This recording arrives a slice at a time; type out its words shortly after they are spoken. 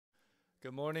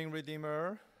Good morning,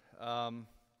 Redeemer.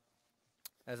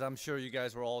 As I'm sure you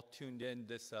guys were all tuned in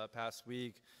this past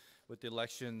week with the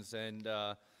elections, and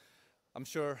I'm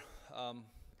sure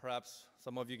perhaps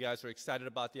some of you guys are excited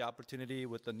about the opportunity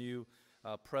with the new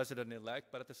president-elect,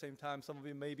 but at the same time, some of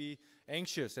you may be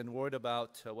anxious and worried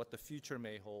about what the future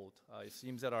may hold. It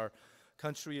seems that our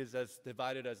country is as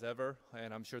divided as ever,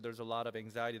 and I'm sure there's a lot of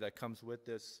anxiety that comes with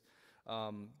this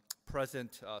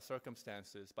present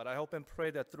circumstances. But I hope and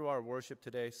pray that through our worship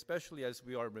today, especially as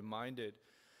we are reminded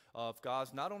of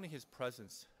God's, not only His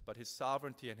presence, but His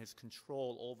sovereignty and His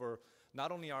control over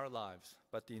not only our lives,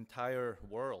 but the entire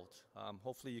world.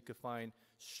 Hopefully you could find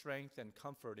strength and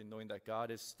comfort in knowing that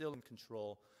God is still in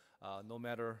control, no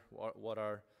matter what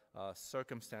our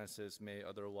circumstances may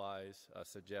otherwise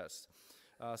suggest.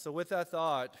 So with that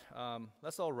thought,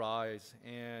 let's all rise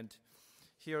and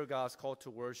hear God's call to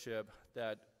worship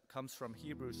that comes from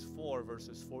Hebrews 4,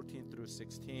 verses 14 through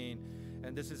 16.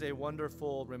 And this is a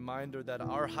wonderful reminder that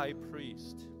our high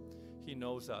priest, he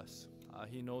knows us.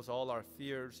 He knows all our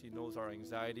fears. He knows our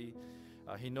anxiety.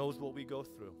 He knows what we go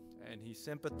through. And he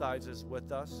sympathizes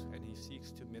with us, and he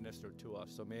seeks to minister to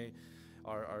us. So may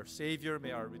our Savior,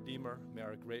 may our Redeemer, may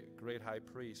our great high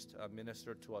priest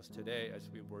minister to us today as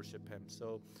we worship him.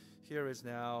 So here is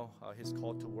now his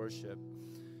call to worship.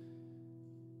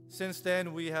 Since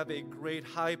then, we have a great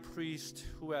high priest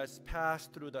who has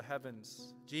passed through the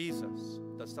heavens, Jesus,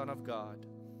 the Son of God.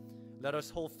 Let us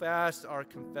hold fast our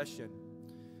confession,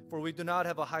 for we do not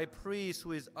have a high priest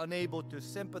who is unable to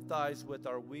sympathize with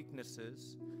our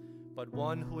weaknesses, but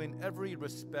one who in every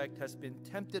respect has been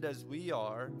tempted as we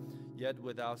are, yet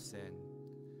without sin.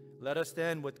 Let us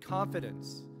then with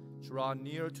confidence draw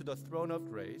near to the throne of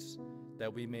grace,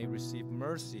 that we may receive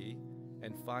mercy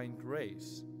and find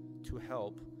grace to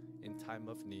help in time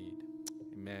of need.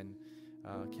 Amen.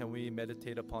 Can we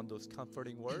meditate upon those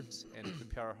comforting words and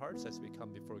prepare our hearts as we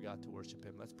come before God to worship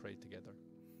him? Let's pray together.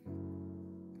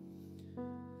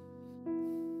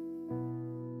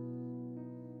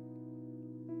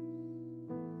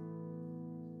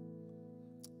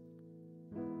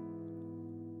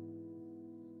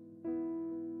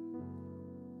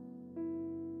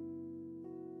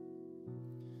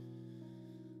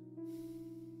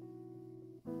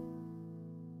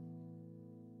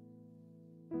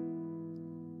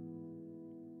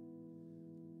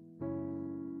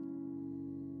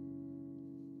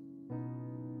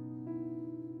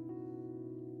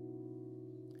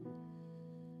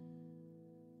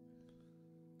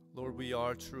 Lord, we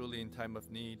are truly in time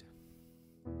of need.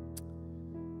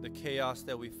 The chaos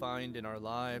that we find in our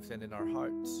lives and in our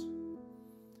hearts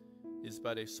is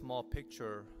but a small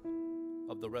picture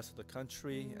of the rest of the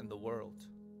country and the world.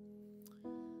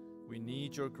 We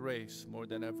need your grace more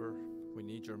than ever. We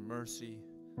need your mercy.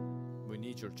 We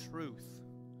need your truth.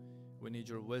 We need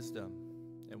your wisdom.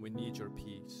 And we need your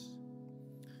peace.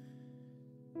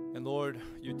 And Lord,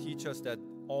 you teach us that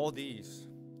all these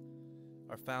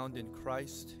are found in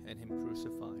Christ and him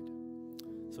crucified.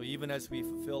 So even as we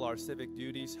fulfill our civic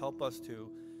duties, help us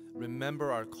to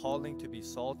remember our calling to be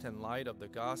salt and light of the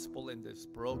gospel in this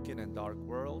broken and dark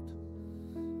world.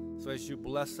 So as you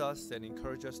bless us and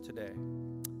encourage us today,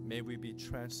 may we be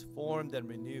transformed and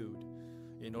renewed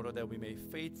in order that we may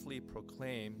faithfully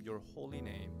proclaim your holy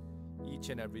name each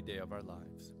and every day of our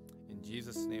lives. In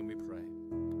Jesus' name we pray.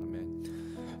 Amen.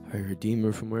 Our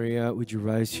Redeemer, from where you're at, would you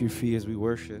rise to your feet as we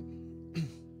worship?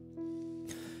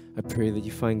 I pray that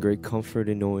you find great comfort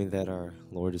in knowing that our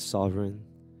Lord is sovereign,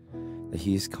 that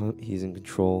He is in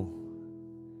control,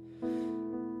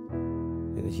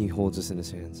 and that He holds us in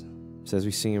His hands. So as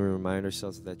we sing and we remind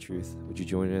ourselves of that truth, would you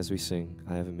join in as we sing,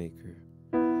 I Have a Maker?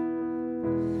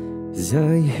 As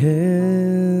I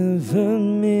have a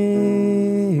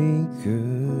Maker,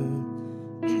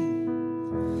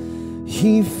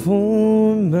 He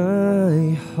formed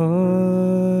my heart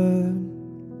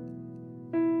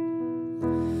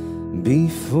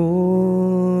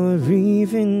before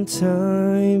even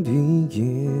time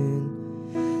began.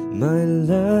 My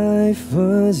life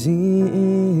was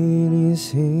in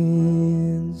His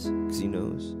hands. 'Cause He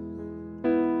knows.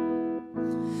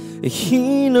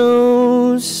 He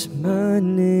knows my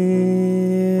name.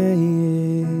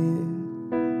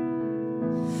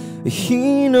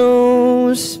 He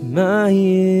knows my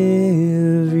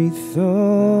every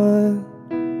thought.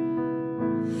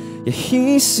 Yeah,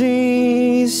 He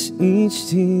sees each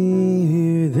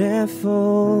tear that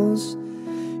falls.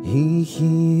 He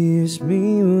hears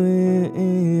me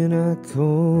when I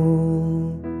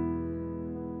call.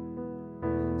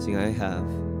 Sing, I have.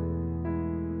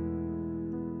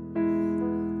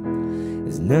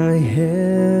 And I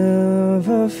have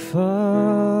a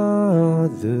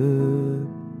Father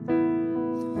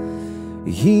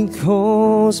He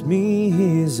calls me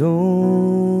his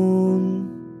own.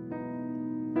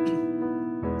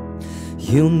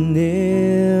 He'll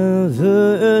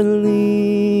never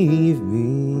leave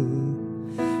me,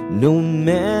 no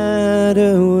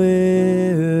matter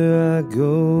where I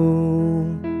go.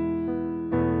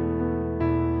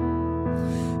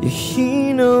 Yeah,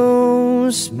 he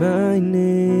knows my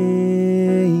name.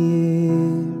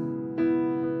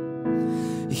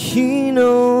 He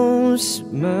knows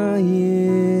my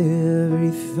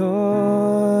every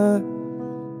thought.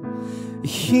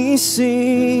 He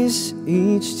sees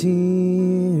each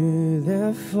tear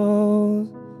that falls.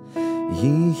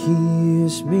 He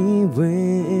hears me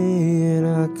when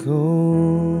I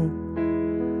call.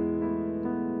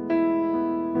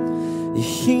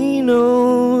 He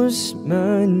knows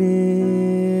my name.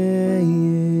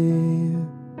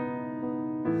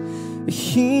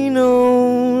 He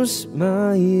knows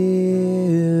my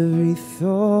every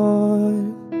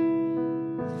thought.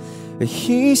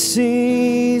 He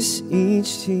sees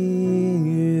each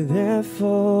tear that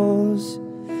falls.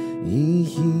 He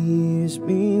hears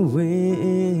me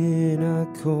when I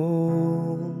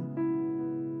call.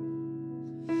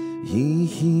 He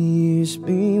hears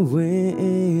me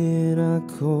when I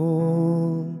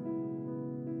call.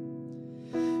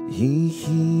 He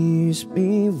hears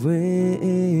me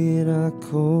when I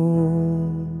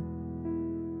call.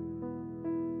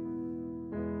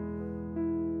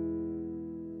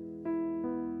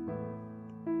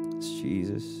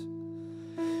 Jesus,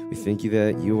 we thank you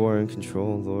that you are in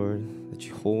control, Lord, that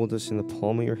you hold us in the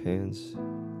palm of your hands,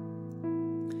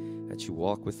 that you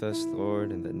walk with us,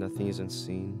 Lord, and that nothing is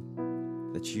unseen,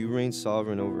 that you reign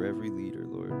sovereign over every leader,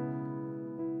 Lord,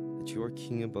 that you are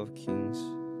King above kings,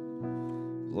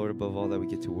 Lord, above all, that we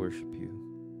get to worship you.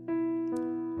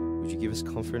 Would you give us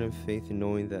comfort and faith in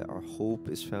knowing that our hope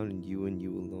is found in you and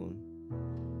you alone?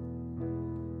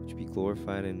 Would you be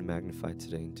glorified and magnified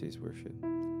today in today's worship?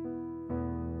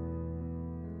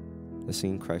 Let's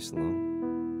sing in Christ alone.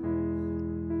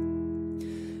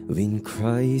 In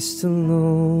Christ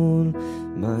alone,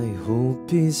 my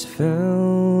hope is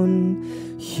found.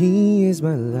 He is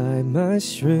my life, my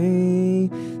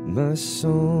strength, my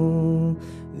song.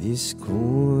 This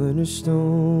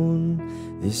cornerstone,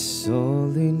 this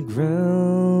solid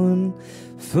ground,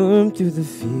 firm through the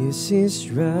fiercest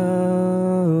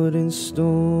drought and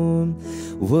storm.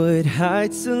 What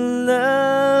heights of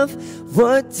love,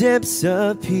 what depths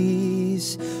of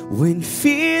peace, when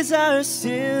fears are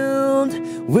stilled,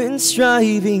 when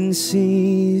striving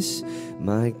cease.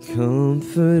 My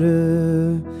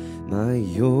comforter, my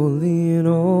all in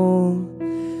all,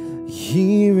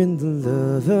 here in the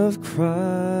love of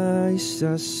Christ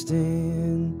I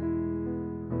stand.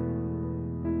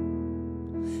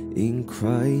 In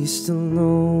Christ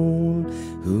alone,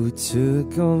 who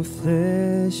took on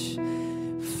flesh,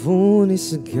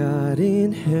 fullness of God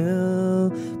in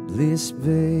helpless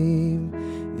babe,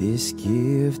 this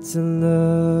gift of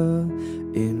love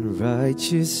in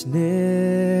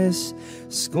righteousness,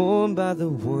 scorned by the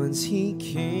ones he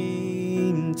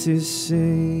came to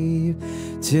save.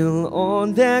 Till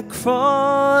on that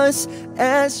cross,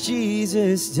 as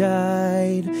Jesus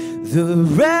died, the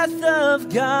wrath of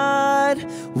God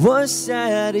was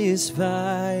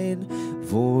satisfied.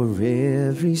 For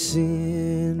every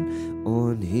sin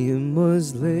on him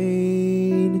was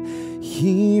laid.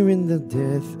 Here in the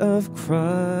death of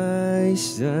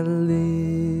Christ I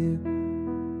live.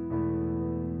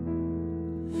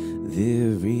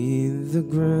 There in the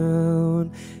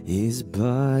ground his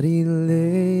body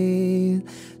lay,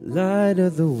 light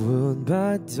of the world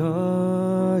by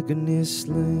darkness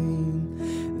slain.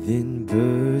 Then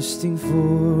bursting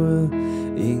forth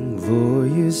in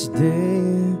glorious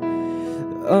day,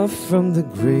 up from the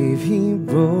grave he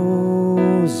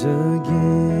rose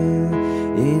again.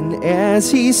 And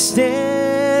as he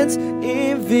stands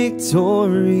in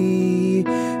victory,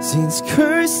 since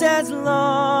curse has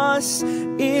lost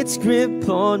its grip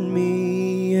on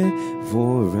me,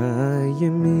 for I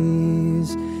am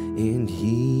his and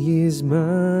he is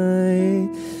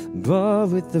mine, bought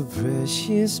with the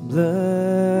precious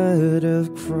blood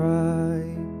of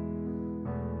Christ.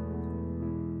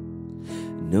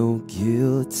 No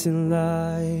guilt in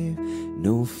life,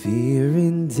 no fear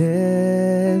in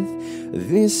death.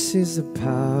 This is the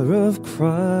power of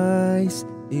Christ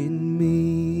in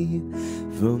me.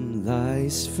 From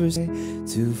life's first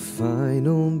to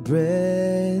final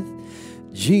breath,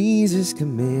 Jesus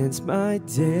commands my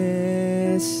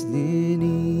destiny.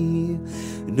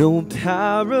 No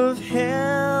power of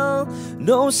hell,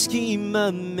 no scheme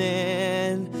of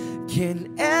man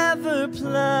can ever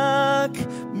pluck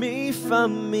me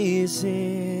from his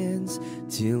hands.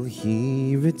 till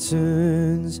he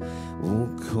returns or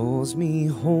calls me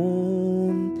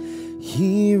home.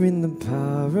 Here in the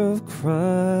power of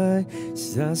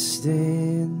Christ I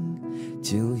stand,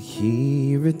 till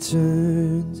he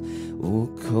returns or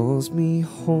calls me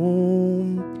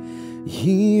home.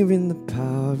 Here in the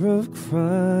power of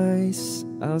Christ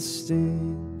I'll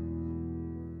stand.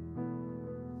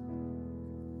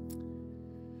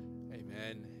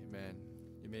 Amen. Amen.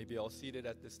 You may be all seated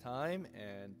at this time,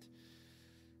 and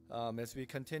as we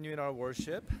continue in our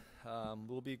worship,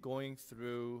 we'll be going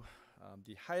through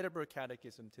the Heidelberg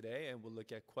Catechism today, and we'll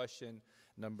look at question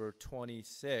number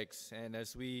 26. And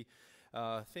as we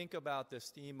think about this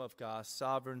theme of God's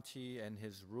sovereignty and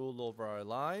his rule over our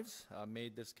lives, may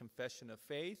this confession of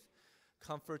faith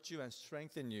comfort you and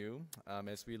strengthen you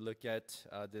as we look at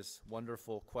this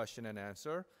wonderful question and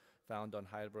answer found on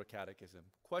Heidelberg Catechism.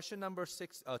 Question number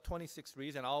 26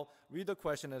 reads, and I'll read the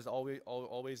question as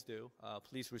always do.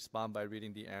 Please respond by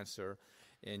reading the answer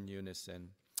in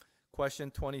unison.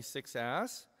 Question 26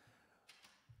 asks,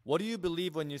 what do you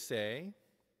believe when you say,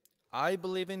 I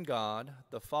believe in God,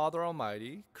 the Father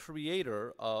Almighty,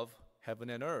 creator of heaven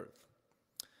and earth,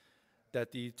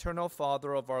 that the eternal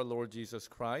Father of our Lord Jesus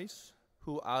Christ,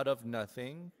 who out of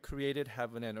nothing created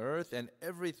heaven and earth and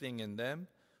everything in them,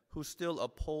 who still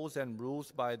upholds and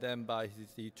rules by them by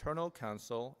his eternal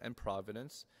counsel and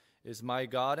providence, is my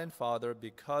God and Father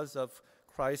because of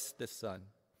Christ the Son.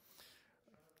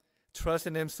 Trust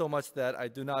in him so much that I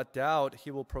do not doubt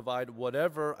he will provide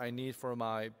whatever I need for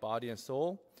my body and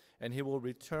soul, and he will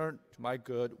return to my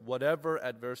good whatever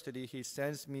adversity he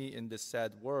sends me in this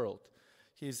sad world.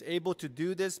 He is able to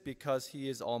do this because he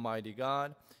is Almighty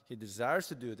God. He desires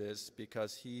to do this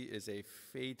because he is a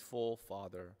faithful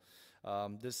Father.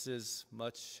 This is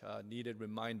much needed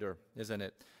reminder, isn't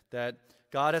it? That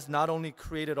God has not only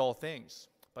created all things,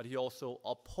 but he also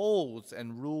upholds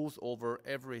and rules over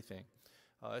everything.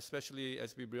 Especially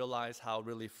as we realize how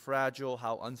really fragile,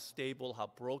 how unstable,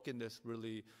 how broken this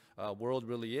world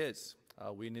really is.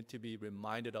 We need to be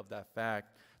reminded of that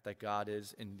fact that God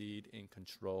is indeed in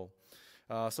control.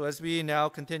 So as we now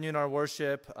continue in our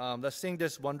worship, let's sing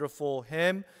this wonderful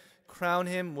hymn, Crown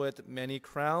Him with Many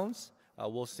Crowns.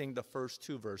 We'll sing the first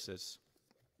two verses.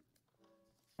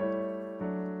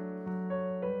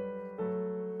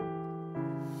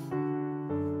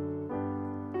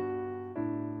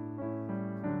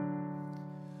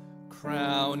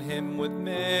 Crown him with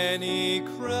many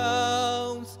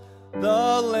crowns,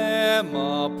 the Lamb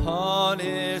upon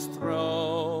his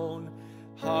throne.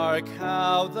 Hark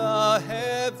how the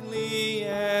heavenly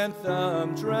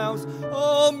anthem drowns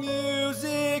all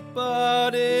music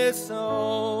but its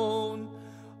own.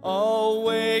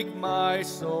 Awake my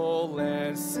soul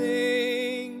and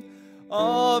sing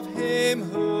of him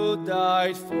who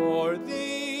died for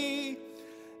thee,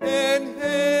 and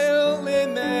hail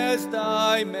him as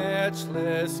thy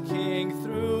matchless King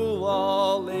through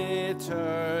all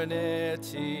eternity.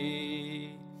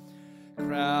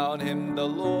 Crown him the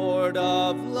Lord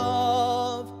of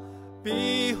love,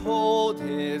 behold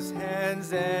his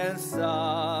hands and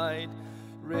side,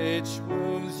 rich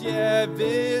wounds yet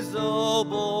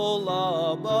visible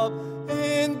above,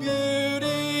 in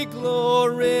beauty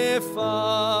glorified.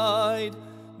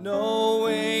 No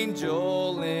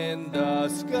angel in the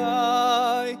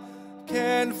sky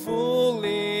can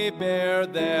fully bear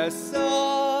their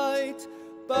sight,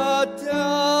 but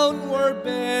downward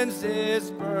bends his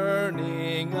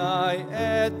burning eye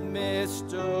at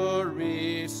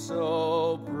mystery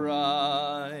so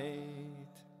bright.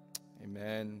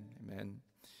 Amen. Amen.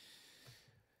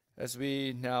 As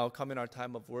we now come in our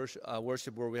time of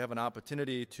worship where we have an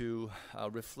opportunity to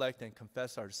reflect and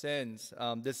confess our sins,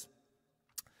 this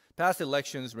past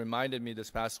elections reminded me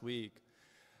this past week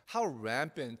how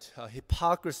rampant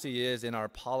hypocrisy is in our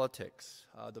politics.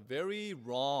 The very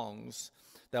wrongs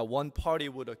that one party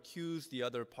would accuse the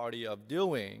other party of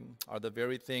doing are the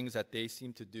very things that they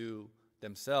seem to do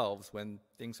themselves when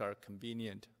things are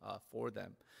convenient for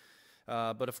them.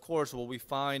 But of course, what we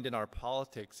find in our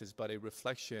politics is but a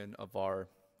reflection of our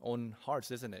own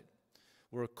hearts, isn't it?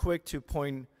 We're quick to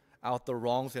point out the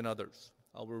wrongs in others.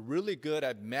 We're really good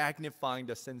at magnifying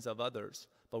the sins of others,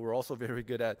 but we're also very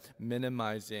good at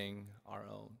minimizing our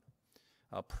own.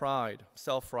 Pride,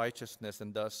 self-righteousness,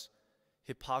 and thus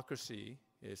hypocrisy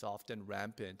is often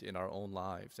rampant in our own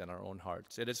lives and our own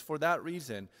hearts. It is for that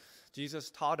reason Jesus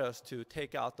taught us to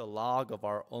take out the log of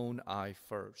our own eye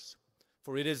first.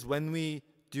 For it is when we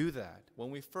do that, when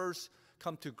we first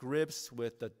come to grips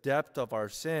with the depth of our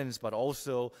sins, but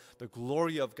also the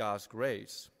glory of God's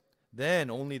grace,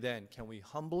 then, only then, can we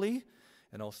humbly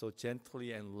and also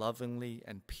gently and lovingly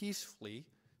and peacefully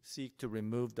seek to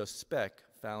remove the speck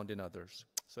found in others.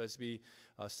 So as we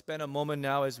spend a moment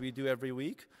now, as we do every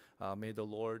week, may the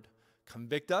Lord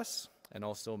convict us and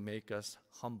also make us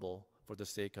humble for the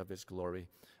sake of His glory.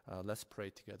 Let's pray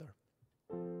together.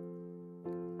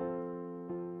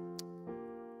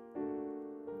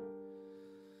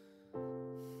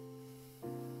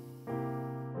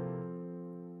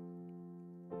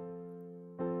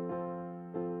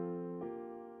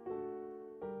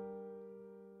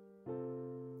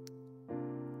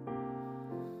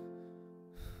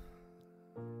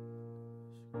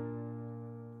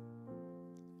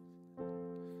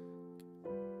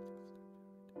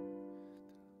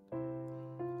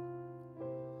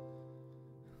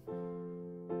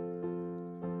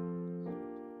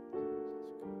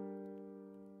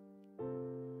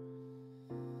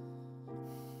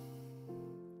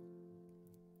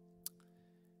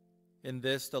 In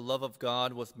this, the love of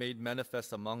God was made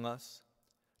manifest among us,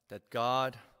 that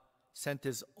God sent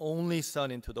His only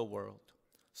Son into the world,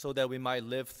 so that we might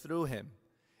live through Him.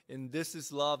 In this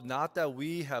is love, not that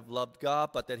we have loved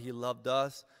God, but that He loved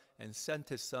us and sent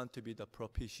His Son to be the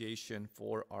propitiation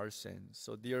for our sins.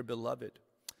 So, dear beloved,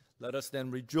 let us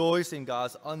then rejoice in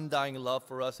God's undying love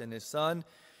for us in His Son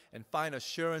and find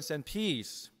assurance and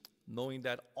peace, knowing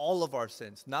that all of our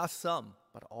sins, not some,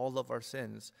 but all of our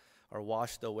sins, are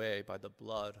washed away by the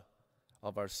blood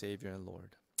of our Savior and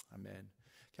Lord. Amen.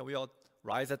 Can we all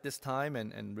rise at this time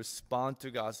and respond to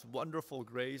God's wonderful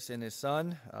grace in His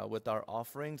Son with our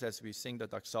offerings as we sing the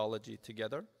doxology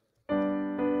together?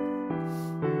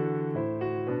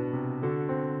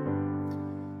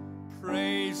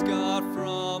 Praise God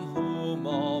from whom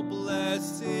all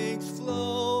blessings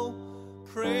flow.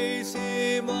 Praise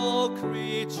Him, all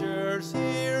creatures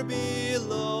here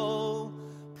below.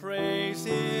 Praise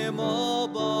Him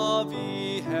above,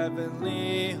 ye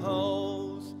heavenly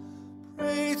hosts.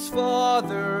 Praise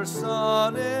Father,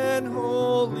 Son, and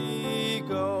Holy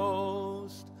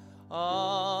Ghost.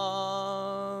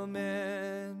 Amen.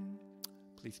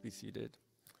 Please be seated.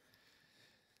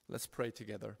 Let's pray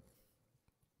together.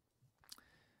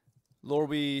 Lord,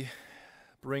 we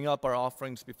bring up our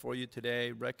offerings before you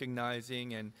today,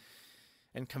 recognizing and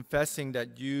confessing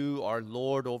that you are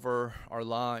Lord over our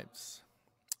lives.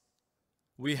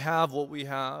 We have what we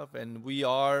have, and we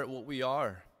are what we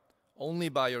are, only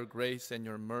by your grace and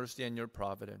your mercy and your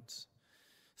providence.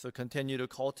 So continue to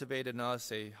cultivate in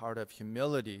us a heart of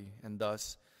humility and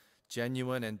thus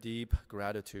genuine and deep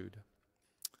gratitude.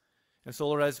 And so,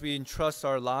 Lord, as we entrust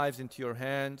our lives into your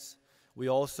hands, we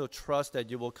also trust that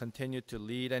you will continue to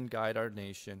lead and guide our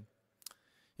nation.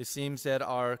 It seems that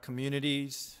our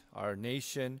communities, our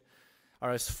nation,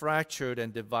 are as fractured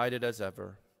and divided as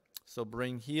ever. So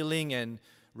bring healing and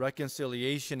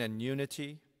reconciliation and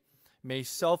unity. May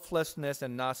selflessness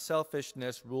and not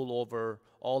selfishness rule over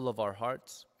all of our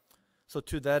hearts. So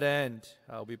to that end,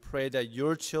 we pray that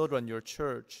your children, your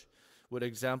church, would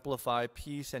exemplify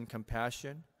peace and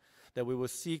compassion, that we will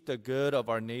seek the good of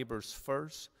our neighbors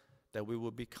first, that we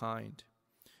will be kind.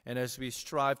 And as we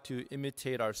strive to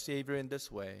imitate our Savior in this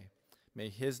way, may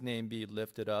His name be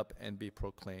lifted up and be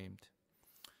proclaimed.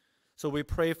 So we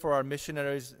pray for our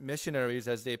missionaries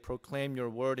as they proclaim your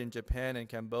word in Japan and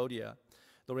Cambodia.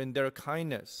 Lord, in their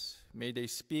kindness, may they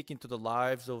speak into the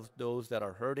lives of those that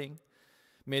are hurting.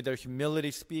 May their humility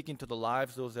speak into the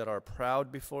lives of those that are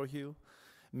proud before you.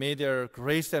 May their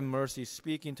grace and mercy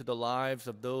speak into the lives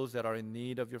of those that are in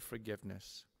need of your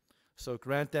forgiveness. So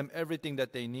grant them everything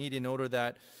that they need in order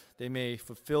that they may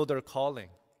fulfill their calling.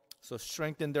 So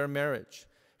strengthen their marriage.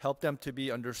 Help them to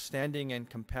be understanding and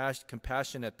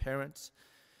compassionate parents,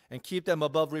 and keep them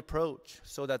above reproach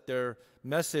so that their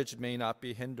message may not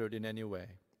be hindered in any way.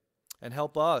 And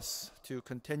help us to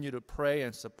continue to pray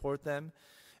and support them.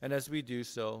 And as we do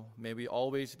so, may we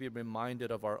always be reminded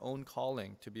of our own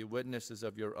calling to be witnesses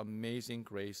of your amazing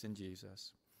grace in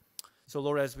Jesus. So,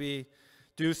 Lord, as we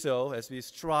do so, as we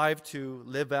strive to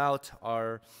live out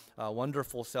our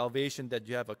wonderful salvation that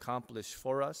you have accomplished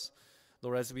for us,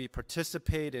 Lord, as we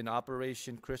participate in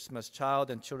Operation Christmas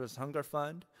Child and Children's Hunger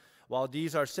Fund, while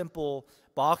these are simple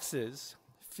boxes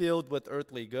filled with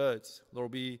earthly goods,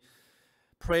 Lord, we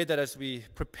pray that as we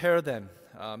prepare them,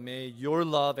 may your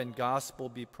love and gospel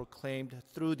be proclaimed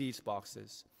through these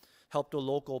boxes. Help the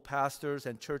local pastors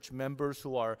and church members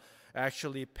who are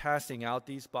actually passing out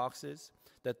these boxes,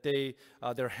 that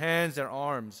their hands and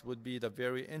arms would be the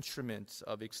very instruments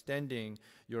of extending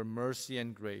your mercy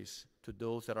and grace to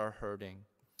those that are hurting.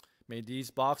 May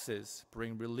these boxes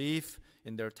bring relief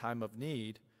in their time of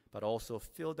need, but also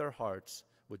fill their hearts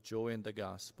with joy in the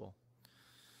gospel.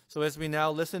 So as we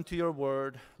now listen to your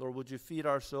word, Lord, would you feed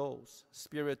our souls?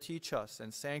 Spirit, teach us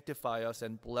and sanctify us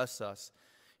and bless us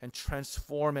and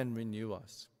transform and renew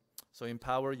us. So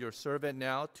empower your servant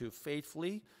now to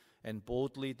faithfully and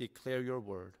boldly declare your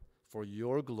word for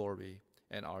your glory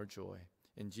and our joy.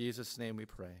 In Jesus' name we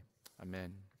pray.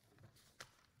 Amen.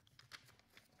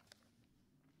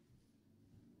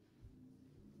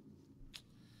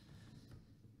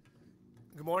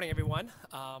 Good morning, everyone.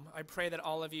 I pray that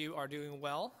all of you are doing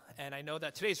well. And I know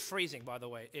that today's freezing, by the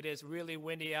way. It is really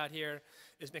windy out here.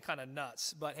 It's been kind of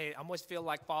nuts. But hey, I almost feel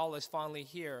like fall is finally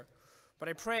here. But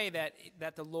I pray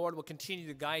that the Lord will continue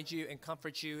to guide you and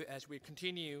comfort you as we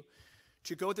continue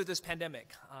to go through this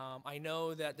pandemic. I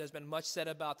know that there's been much said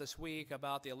about this week,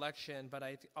 about the election, but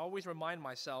I always remind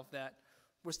myself that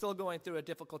we're still going through a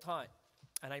difficult time.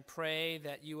 And I pray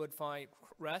that you would find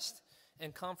rest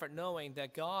and comfort knowing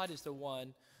that God is the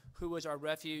one who is our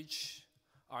refuge,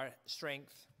 our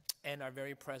strength, and our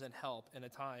very present help in a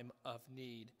time of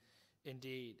need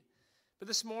indeed. But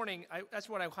this morning, that's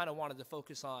what I kind of wanted to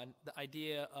focus on, the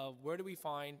idea of where do we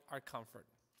find our comfort?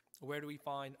 Where do we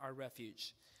find our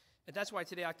refuge? And that's why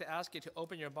today I'd like to ask you to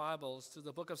open your Bibles to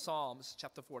the book of Psalms,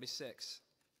 chapter 46.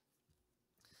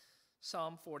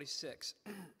 Psalm 46.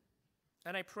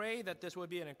 And I pray that this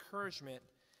would be an encouragement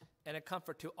and a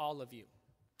comfort to all of you.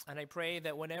 And I pray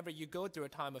that whenever you go through a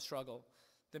time of struggle,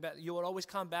 that you will always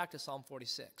come back to Psalm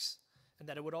 46, and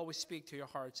that it would always speak to your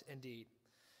hearts indeed.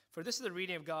 For this is the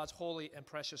reading of God's holy and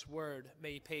precious word.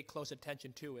 May you pay close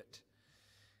attention to it.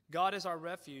 God is our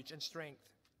refuge and strength,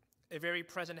 a very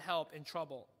present help in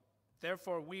trouble.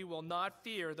 Therefore we will not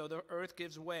fear though the earth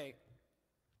gives way,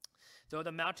 though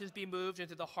the mountains be moved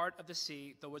into the heart of the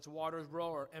sea, though its waters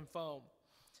roar and foam,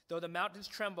 though the mountains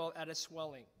tremble at its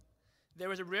swelling.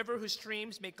 There is a river whose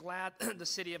streams make glad the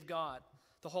city of God,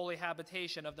 the holy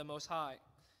habitation of the Most High.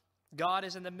 God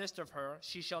is in the midst of her.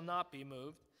 She shall not be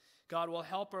moved. God will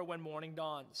help her when morning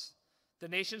dawns. The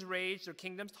nations rage, their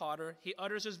kingdoms totter. He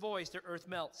utters his voice, the earth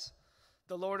melts.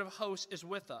 The Lord of hosts is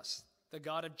with us. The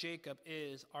God of Jacob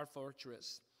is our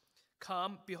fortress.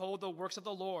 Come, behold the works of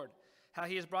the Lord, how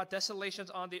he has brought desolations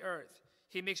on the earth.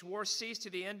 He makes war cease to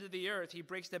the end of the earth. He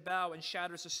breaks the bow and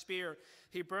shatters the spear.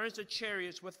 He burns the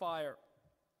chariots with fire.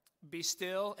 Be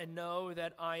still and know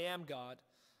that I am God.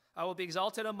 I will be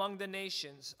exalted among the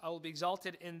nations. I will be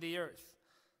exalted in the earth.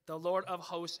 The Lord of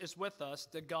hosts is with us.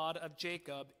 The God of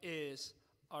Jacob is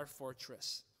our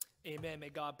fortress. Amen. May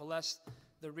God bless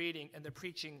the reading and the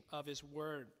preaching of his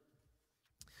word.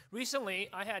 Recently,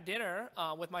 I had dinner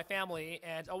with my family,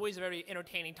 and it's always a very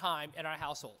entertaining time in our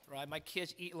household, right? My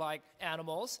kids eat like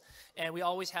animals, and we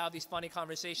always have these funny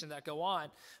conversations that go on.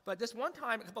 But this one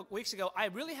time, a couple of weeks ago, I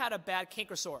really had a bad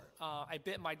canker sore. I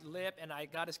bit my lip, and I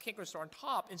got this canker sore on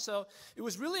top, and so it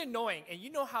was really annoying. And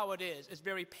you know how it is. It's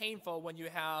very painful when you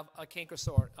have a canker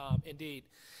sore, indeed.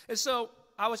 And so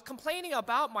I was complaining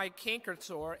about my canker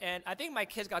sore, and I think my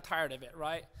kids got tired of it,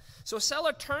 right? So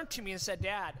Stella turned to me and said,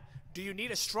 "Dad, do you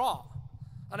need a straw?"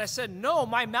 And I said, "No,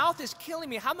 my mouth is killing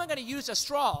me. How am I going to use a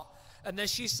straw?" And then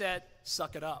she said,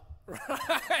 "Suck it up."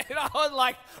 Right? And I was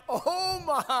like, oh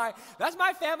my, that's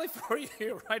my family for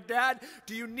you, right? "Dad,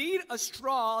 do you need a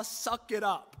straw? Suck it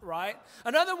up," right?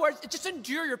 In other words, just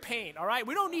endure your pain, all right?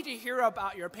 We don't need to hear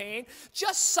about your pain.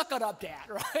 Just suck it up, Dad,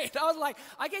 right? I was like,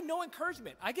 I get no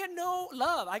encouragement. I get no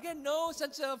love. I get no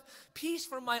sense of peace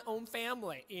from my own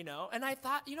family, you know? And I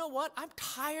thought, you know what? I'm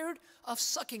tired of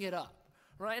sucking it up,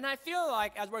 right? And I feel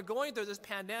like as we're going through this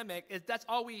pandemic, that's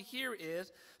all we hear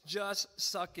is just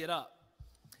suck it up.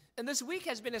 And this week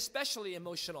has been especially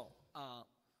emotional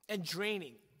and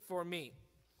draining for me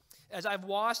as I've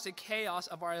watched the chaos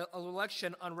of our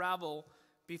election unravel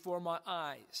before my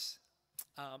eyes.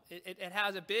 It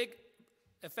has a big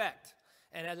effect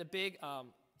and has a big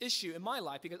issue in my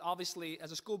life because obviously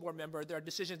as a school board member, there are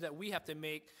decisions that we have to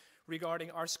make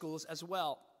regarding our schools as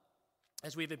well,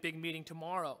 as we have a big meeting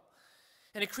tomorrow.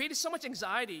 And it created so much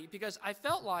anxiety because I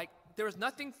felt like there was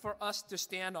nothing for us to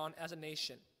stand on as a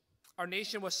nation. Our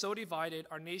nation was so divided.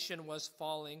 Our nation was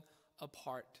falling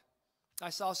apart.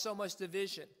 I saw so much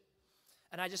division.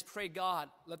 And I just prayed, God,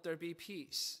 let there be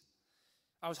peace.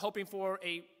 I was hoping for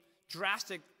a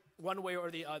drastic one way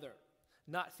or the other,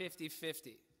 not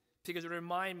 50-50, because it would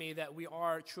remind me that we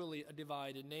are truly a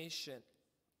divided nation.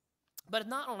 But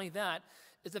not only that,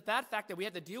 it's the bad fact that we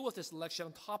had to deal with this election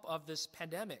on top of this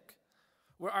pandemic,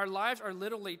 where our lives are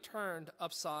literally turned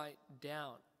upside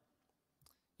down.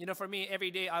 You know, for me,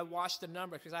 every day I watch the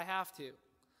numbers because I have to.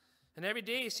 And every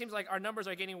day it seems like our numbers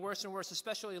are getting worse and worse,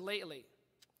 especially lately.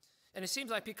 And it seems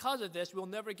like because of this, we'll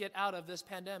never get out of this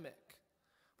pandemic.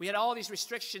 We had all these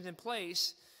restrictions in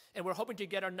place, And we're hoping to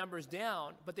get our numbers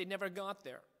down, but they never got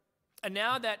there. And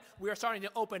now that we are starting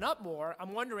to open up more,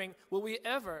 I'm wondering, will we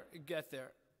ever get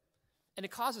there? And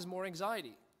it causes more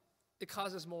anxiety. It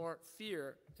causes more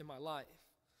fear in my life.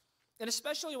 And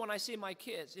especially when I see my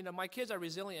kids. My kids are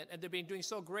resilient, and they've been doing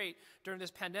so great during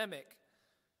this pandemic.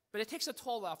 But it takes a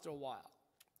toll after a while.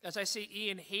 As I see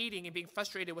Ian hating and being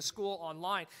frustrated with school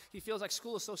online, he feels like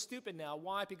school is so stupid now.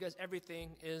 Why? Because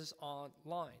everything is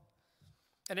online.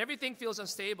 And everything feels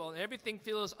unstable, and everything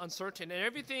feels uncertain, and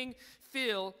everything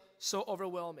feels so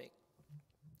overwhelming.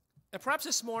 And perhaps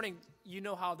this morning, you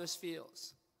know how this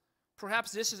feels.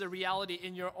 Perhaps this is a reality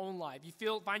in your own life.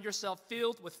 You find yourself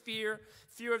filled with fear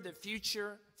of the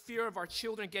future, fear of our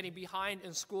children getting behind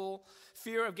in school,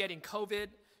 fear of getting COVID,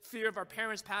 fear of our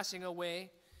parents passing away.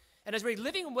 And as we're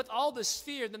living with all this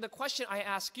fear, then the question I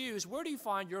ask you is, where do you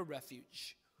find your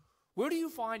refuge? Where do you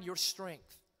find your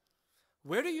strength?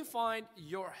 Where do you find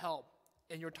your help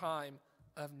in your time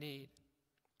of need?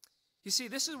 You see,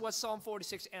 this is what Psalm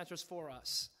 46 answers for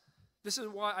us. This is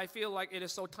why I feel like it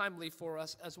is so timely for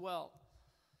us as well.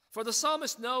 For the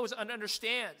psalmist knows and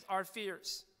understands our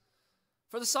fears.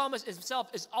 For the psalmist himself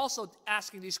is also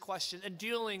asking these questions and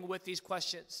dealing with these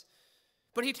questions.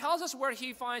 But he tells us where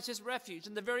he finds his refuge.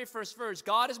 In the very first verse,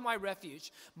 God is my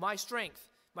refuge, my strength,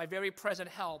 my very present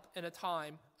help in a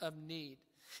time of need.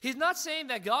 He's not saying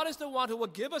that God is the one who will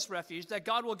give us refuge, that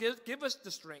God will give us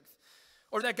the strength,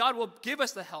 or that God will give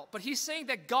us the help. But he's saying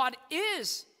that God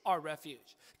is our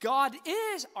refuge. God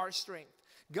is our strength.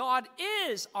 God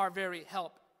is our very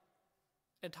help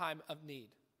in time of need.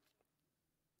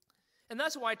 And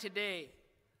that's why today,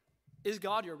 is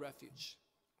God your refuge?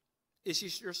 Is he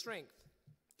your strength?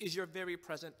 Is your very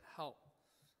present help?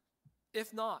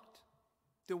 If not,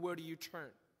 then where do you turn?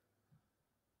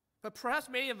 But perhaps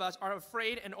many of us are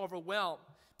afraid and overwhelmed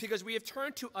because we have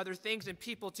turned to other things and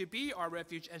people to be our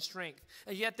refuge and strength,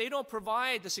 and yet they don't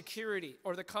provide the security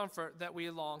or the comfort that we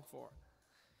long for.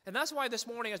 And that's why this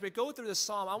morning, as we go through this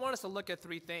psalm, I want us to look at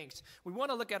three things. We want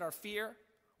to look at our fear.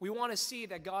 We want to see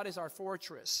that God is our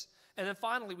fortress. And then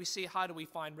finally, we see how do we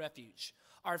find refuge.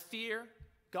 Our fear,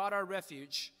 God our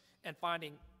refuge, and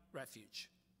finding refuge.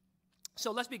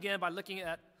 So let's begin by looking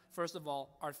at, first of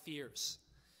all, our fears.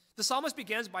 The psalmist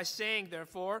begins by saying,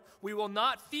 therefore, we will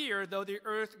not fear though the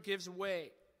earth gives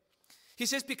way. He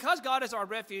says, because God is our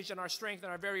refuge and our strength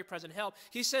and our very present help,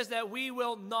 he says that we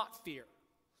will not fear.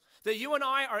 That you and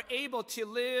I are able to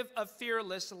live a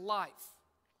fearless life.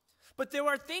 But there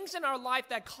are things in our life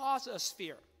that cause us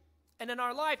fear. And in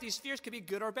our life, these fears can be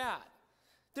good or bad.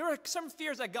 There are some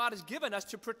fears that God has given us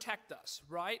to protect us,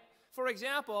 right? For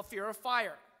example, fear of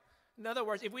fire. In other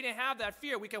words, if we didn't have that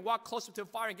fear, we can walk closer to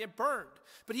fire and get burned.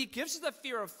 But he gives us the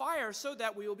fear of fire so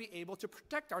that we will be able to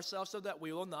protect ourselves so that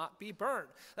we will not be burned.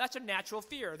 That's a natural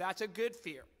fear. That's a good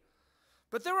fear.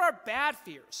 But there are bad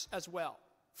fears as well.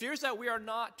 Fears that we are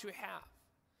not to have.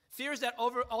 Fears that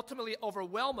ultimately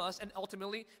overwhelm us and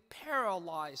ultimately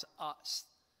paralyze us.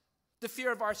 The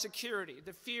fear of our security,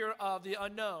 the fear of the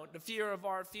unknown, the fear of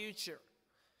our future.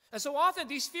 And so often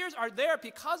these fears are there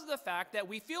because of the fact that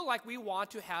we feel like we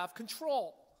want to have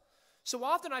control. So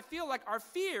often I feel like our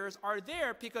fears are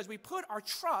there because we put our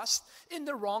trust in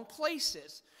the wrong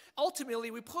places.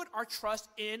 Ultimately, we put our trust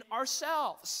in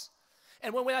ourselves.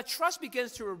 And when that trust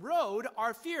begins to erode,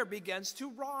 our fear begins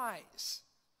to rise.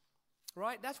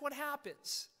 Right? That's what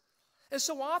happens. And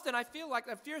so often I feel like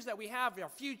the fears that we have, our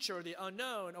future, the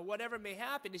unknown, or whatever may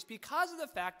happen, is because of the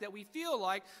fact that we feel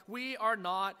like we are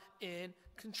not in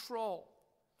control.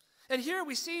 And here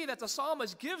we see that the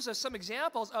psalmist gives us some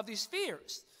examples of these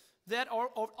fears that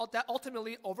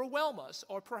ultimately overwhelm us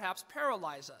or perhaps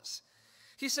paralyze us.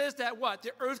 He says that what?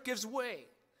 The earth gives way.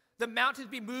 The mountains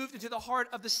be moved into the heart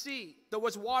of the sea. Though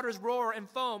its waters roar and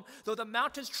foam, though the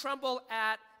mountains tremble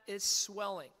at its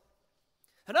swelling.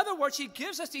 In other words, he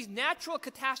gives us these natural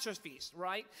catastrophes,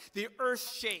 right? The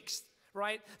earth shakes,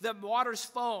 right? The waters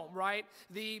foam, right?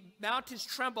 The mountains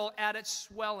tremble at its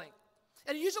swelling.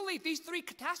 And usually these three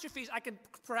catastrophes I can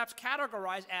perhaps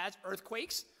categorize as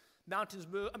earthquakes,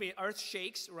 earth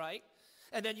shakes, right?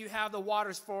 And then you have the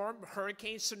waters form,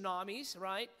 hurricanes, tsunamis,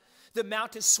 right? The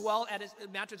mountains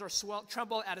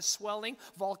tremble at its swelling,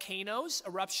 volcanoes,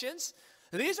 eruptions.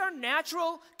 These are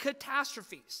natural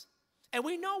catastrophes. And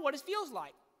we know what it feels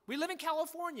like. We live in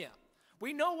California.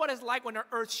 We know what it's like when our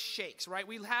earth shakes, right?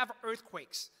 We have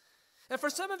earthquakes. And for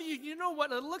some of you, you know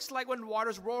what it looks like when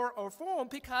waters roar or foam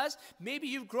because maybe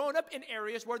you've grown up in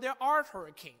areas where there are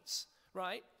hurricanes,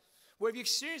 right? Where you've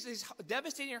experienced these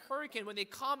devastating hurricanes when they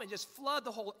come and just flood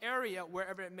the whole area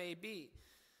wherever it may be.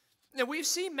 And we've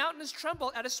seen mountains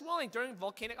tremble at a swelling during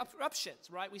volcanic eruptions,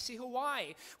 right? We see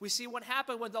Hawaii. We see what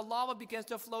happened when the lava begins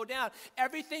to flow down.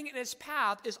 Everything in its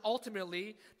path is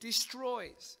ultimately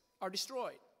destroyed.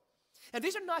 And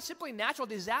these are not simply natural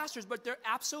disasters, but they're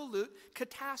absolute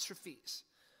catastrophes.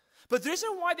 But the reason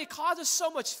why they cause us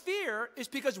so much fear is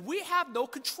because we have no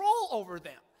control over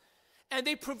them. And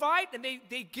they provide and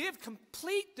they give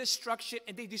complete destruction,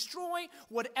 and they destroy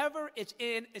whatever is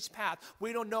in its path.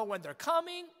 We don't know when they're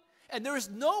coming, and there is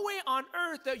no way on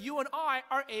earth that you and I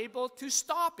are able to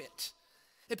stop it.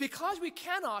 And because we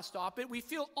cannot stop it, we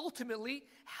feel ultimately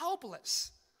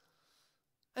helpless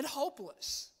and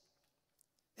hopeless.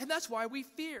 And that's why we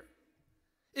fear.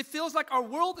 It feels like our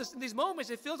world is, in these moments,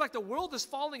 it feels like the world is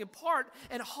falling apart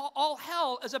and all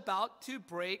hell is about to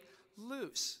break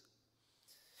loose.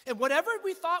 And whatever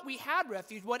we thought we had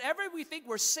refuge, whatever we think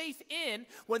we're safe in,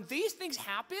 when these things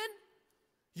happen,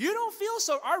 you don't feel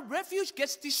so. Our refuge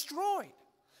gets destroyed.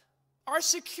 Our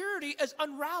security is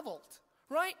unraveled,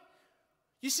 right?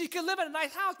 You see, you can live in a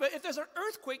nice house, but if there's an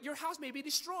earthquake, your house may be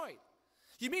destroyed.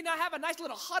 You may not have a nice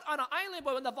little hut on an island,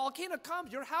 but when the volcano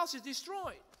comes, your house is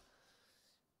destroyed.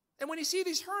 And when you see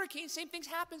these hurricanes, same things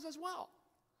happens as well.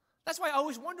 That's why I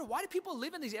always wonder, why do people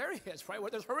live in these areas, right, where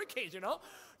there's hurricanes, No,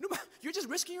 you're just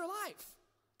risking your life.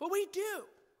 But we do.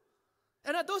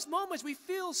 And at those moments, we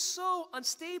feel so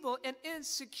unstable and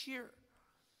insecure.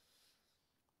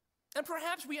 And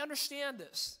perhaps we understand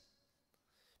this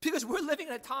because we're living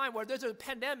in a time where there's a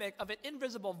pandemic of an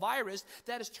invisible virus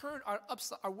that has turned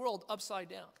our world upside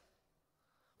down.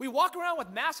 We walk around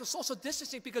with masks of social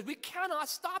distancing because we cannot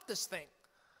stop this thing.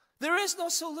 There is no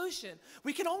solution.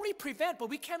 We can only prevent, but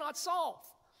we cannot solve.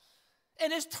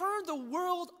 And it's turned the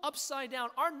world upside down.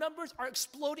 Our numbers are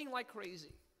exploding like crazy.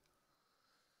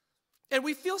 And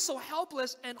we feel so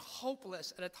helpless and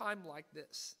hopeless at a time like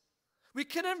this. We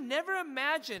could have never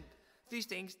imagined these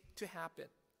things to happen.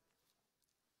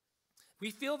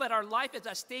 We feel that our life is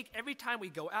at stake every time we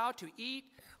go out to eat,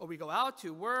 or we go out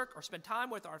to work, or spend time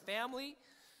with our family.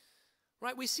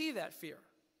 Right? We see that fear.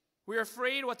 We're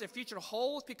afraid what the future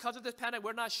holds because of this pandemic.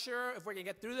 We're not sure if we're going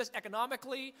to get through this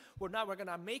economically. We're going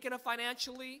to make it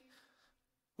financially.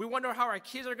 We wonder how our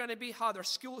kids are going to be, how their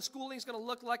schooling is going to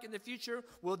look like in the future.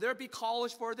 Will there be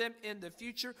college for them in the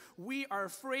future? We are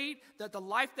afraid that the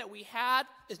life that we had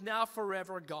is now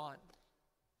forever gone.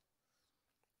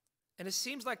 And it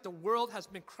seems like the world has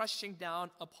been crushing down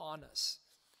upon us.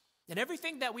 And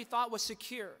everything that we thought was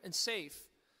secure and safe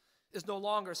is no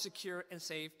longer secure and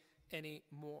safe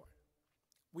anymore.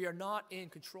 We are not in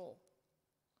control.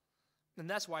 And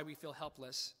that's why we feel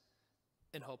helpless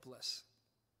and hopeless.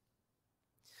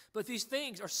 But these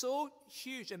things are so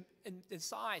huge in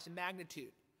size and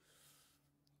magnitude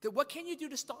that what can you do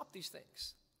to stop these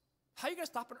things? How are you going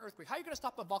to stop an earthquake? How are you going to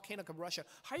stop a volcano in Russia?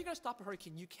 How are you going to stop a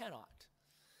hurricane? You cannot.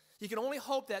 You can only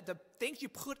hope that the things you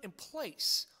put in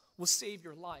place will save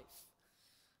your life.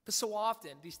 But so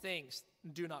often, these things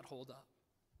do not hold up.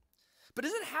 But it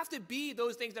doesn't have to be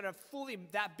those things that are fully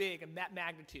that big and that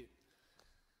magnitude.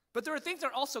 But there are things that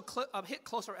are also hit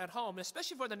closer at home,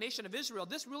 especially for the nation of Israel.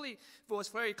 This really was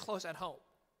very close at home,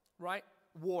 right?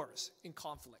 Wars in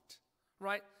conflict,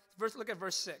 right? Look at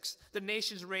verse 6. The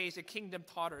nations rage, the kingdom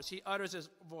totters. He utters his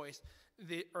voice,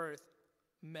 the earth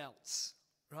melts,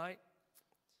 right?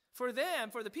 For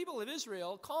them, for the people of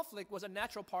Israel, conflict was a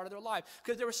natural part of their life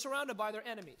because they were surrounded by their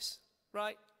enemies,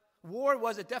 right? War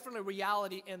was a definite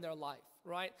reality in their life,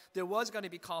 right? There was going to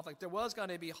be conflict. There was going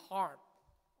to be harm.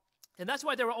 And that's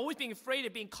why they were always being afraid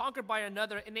of being conquered by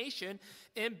another nation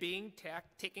and being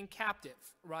taken captive,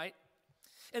 right?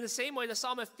 In the same way, the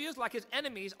psalmist feels like his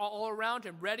enemies are all around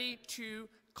him, ready to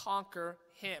conquer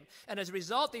him. And as a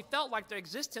result, they felt like their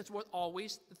existence was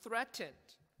always threatened.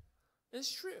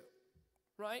 It's true,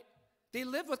 right? They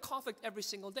live with conflict every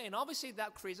single day. And obviously,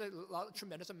 that creates a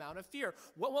tremendous amount of fear.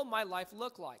 What will my life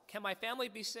look like? Can my family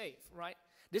be safe, right?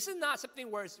 This is not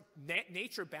something where it's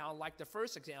nature-bound like the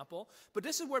first example, but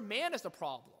this is where man is the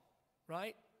problem,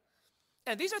 right?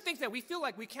 And these are things that we feel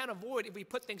like we can't avoid if we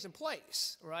put things in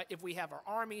place, right? If we have our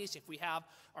armies, if we have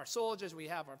our soldiers, we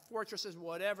have our fortresses,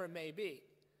 whatever it may be.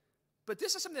 But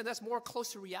this is something that's more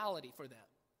close to reality for them.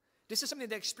 This is something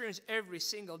they experience every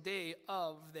single day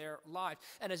of their life.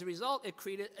 And as a result, it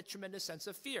created a tremendous sense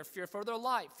of fear. Fear for their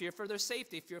life, fear for their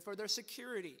safety, fear for their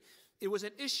security. It was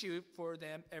an issue for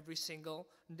them every single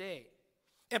day.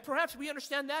 And perhaps we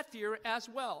understand that fear as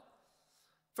well.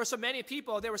 For so many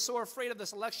people, they were so afraid of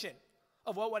this election,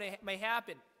 of what may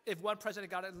happen if one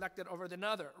president got elected over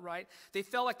another, right? They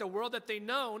felt like the world that they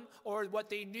known or what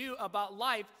they knew about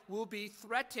life will be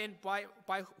threatened by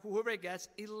whoever gets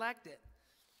elected.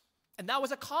 And that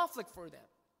was a conflict for them.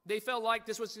 They felt like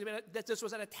this was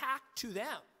an attack to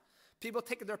them. People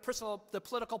taking the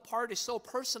political party so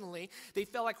personally, they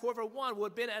felt like whoever won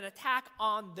would have been an attack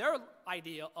on their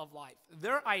idea of life,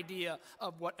 their idea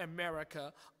of what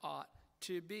America ought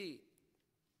to be.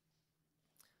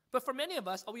 But for many of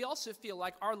us, we also feel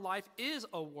like our life is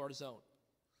a war zone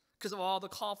because of all the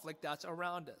conflict that's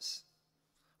around us,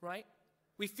 right?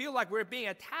 We feel like we're being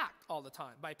attacked all the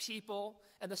time by people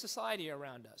and the society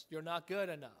around us. You're not good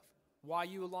enough. Why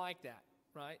you like that,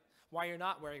 right? Why you're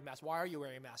not wearing masks? Why are you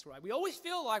wearing masks, right? We always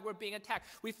feel like we're being attacked.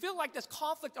 We feel like there's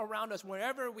conflict around us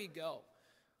wherever we go.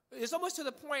 It's almost to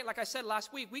the point, like I said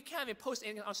last week, we can't even post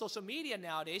anything on social media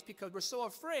nowadays because we're so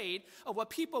afraid of what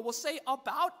people will say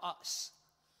about us,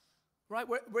 right?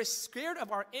 We're scared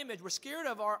of our image. We're scared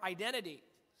of our identity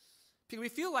because we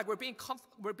feel like we're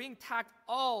being attacked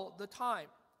all the time.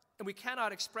 And we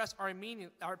cannot express our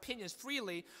opinions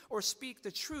freely or speak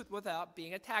the truth without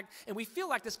being attacked. And we feel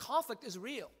like this conflict is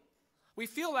real. We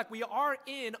feel like we are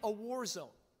in a war zone,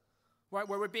 right,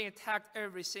 where we're being attacked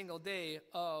every single day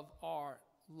of our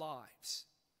lives.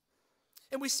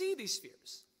 And we see these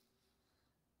fears.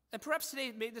 And perhaps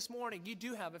today, maybe this morning, you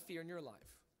do have a fear in your life.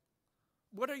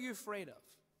 What are you afraid of?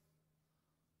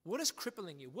 What is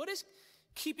crippling you? What is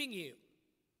keeping you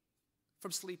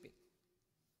from sleeping?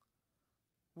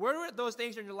 Where are those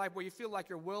things in your life where you feel like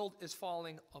your world is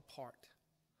falling apart?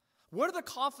 What are the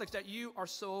conflicts that you are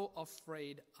so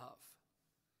afraid of?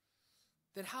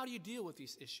 Then how do you deal with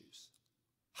these issues?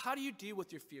 How do you deal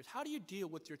with your fears? How do you deal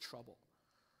with your trouble?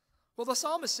 Well, the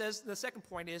psalmist says, the second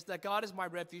point is that God is my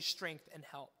refuge, strength, and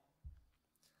help.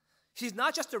 He's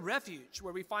not just a refuge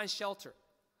where we find shelter,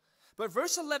 but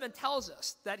verse 11 tells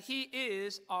us that he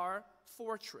is our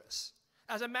fortress.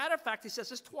 As a matter of fact, he says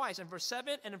this twice, in verse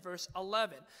 7 and in verse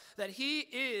 11, that he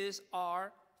is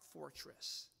our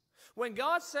fortress. When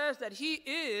God says that he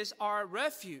is our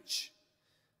refuge,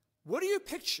 what do you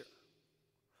picture?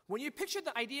 When you picture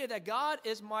the idea that God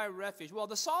is my refuge, well,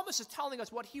 the psalmist is telling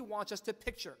us what he wants us to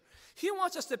picture. He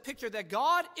wants us to picture that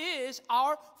God is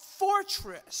our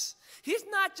fortress. He's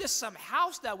not just some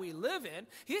house that we live in.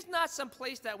 He's not some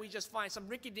place that we just find some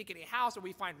rinky-dinky house where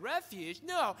we find refuge.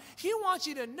 No, he wants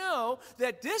you to know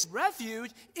that this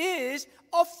refuge is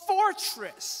a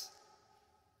fortress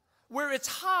where it's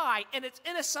high and it's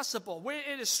inaccessible, where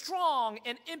it is strong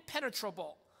and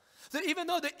impenetrable. That even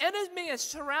though the enemy is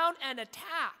surround and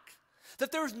attack,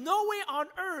 that there's no way on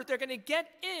earth they're going to get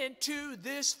into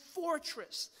this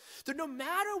fortress. That no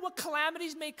matter what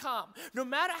calamities may come, no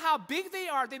matter how big they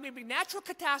are, they may be natural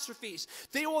catastrophes,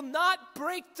 they will not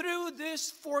break through this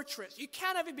fortress. You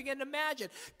can't even begin to imagine.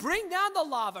 Bring down the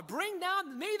lava,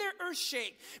 may their earth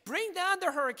shake, bring down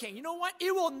the hurricane. You know what?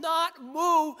 It will not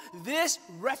move this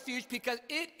refuge because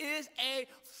it is a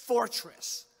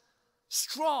fortress.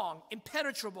 Strong,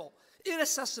 impenetrable,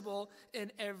 inaccessible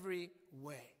in every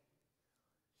way.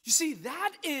 You see,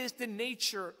 that is the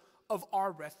nature of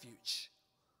our refuge.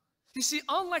 You see,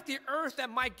 unlike the earth that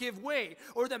might give way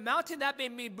or the mountain that may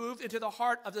be moved into the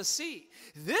heart of the sea,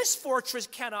 this fortress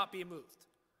cannot be moved.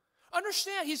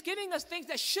 Understand, he's giving us things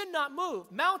that should not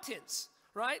move. Mountains,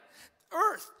 right?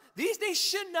 Earth, these things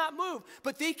should not move,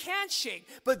 but they can shake.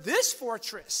 But this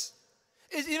fortress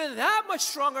is even that much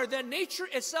stronger than nature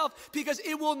itself because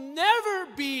it will never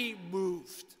be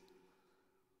moved.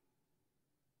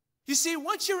 You see,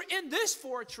 once you're in this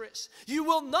fortress, you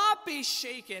will not be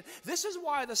shaken. This is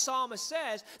why the psalmist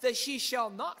says that he shall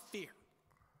not fear.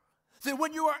 That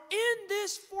when you are in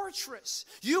this fortress,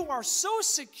 you are so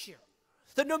secure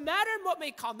that no matter what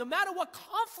may come, no matter what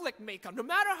conflict may come, no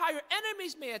matter how your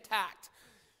enemies may attack,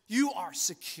 you are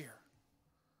secure.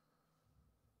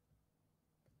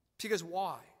 Because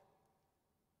why?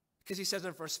 Because he says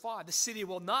in verse 5, the city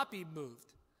will not be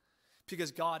moved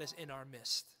because God is in our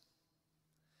midst.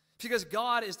 Because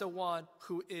God is the one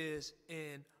who is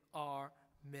in our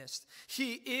midst.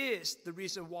 He is the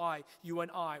reason why you and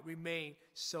I remain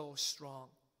so strong.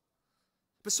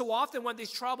 But so often when these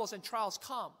troubles and trials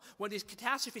come, when these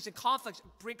catastrophes and conflicts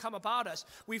come about us,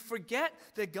 we forget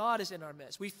that God is in our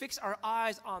midst. We fix our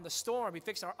eyes on the storm. We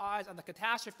fix our eyes on the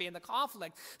catastrophe and the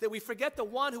conflict. That we forget the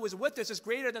one who is with us is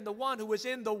greater than the one who is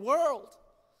in the world.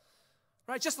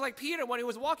 Right? Just like Peter, when he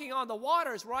was walking on the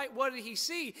waters, right? What did he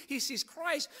see? He sees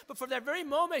Christ, but for that very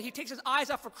moment, he takes his eyes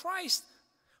off of Christ,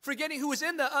 forgetting who is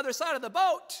in the other side of the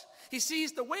boat. He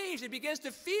sees the waves and begins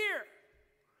to fear.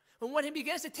 And when he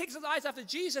begins to take his eyes off of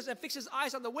Jesus and fix his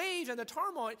eyes on the waves and the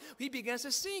turmoil, he begins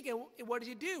to sink. And what does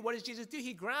he do? What does Jesus do?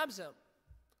 He grabs him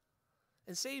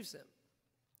and saves him.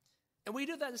 And we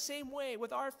do that the same way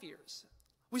with our fears.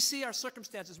 We see our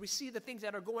circumstances. We see the things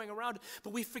that are going around,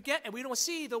 but we forget and we don't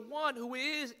see the one who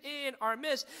is in our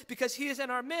midst, because he is in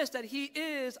our midst, that he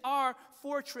is our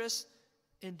fortress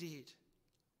indeed.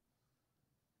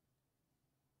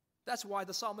 That's why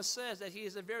the psalmist says that he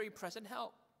is a very present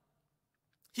help.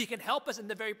 He can help us in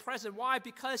the very present. Why?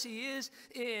 Because he is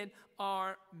in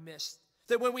our midst.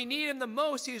 That when we need him the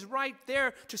most, he is right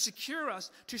there to secure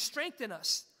us, to strengthen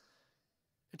us,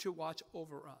 and to watch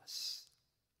over us.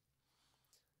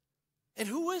 And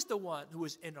who is the one who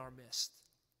is in our midst?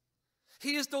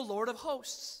 He is the Lord of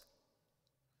hosts.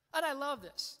 And I love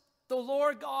this. The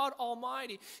Lord God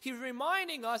Almighty. He's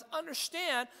reminding us,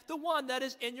 understand the one that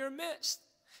is in your midst.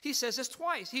 He says this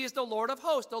twice. He is the Lord of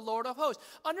hosts, the Lord of hosts.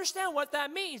 Understand what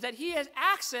that means, that he has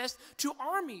access to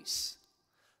armies,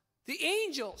 the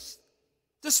angels,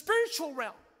 the spiritual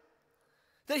realm.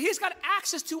 That he's got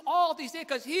access to all these things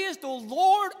because he is the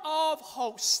Lord of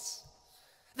hosts.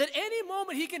 That any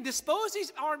moment he can dispose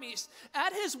these armies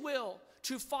at his will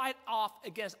to fight off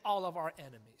against all of our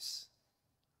enemies.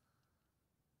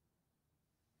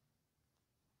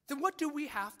 Then what do we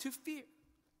have to fear?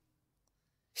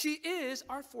 He is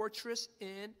our fortress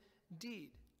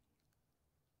indeed.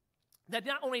 That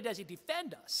not only does he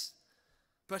defend us,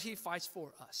 but he fights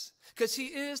for us. Because he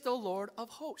is the Lord of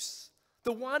hosts,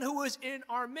 the one who is in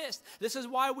our midst. This is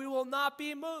why we will not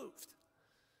be moved.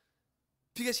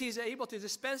 Because he's able to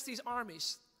dispense these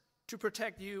armies to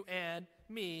protect you and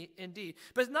me indeed.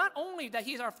 But it's not only that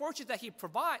he's our fortress, that he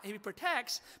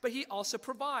protects, but he also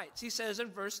provides. He says in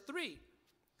verse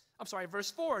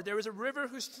 4, there is a river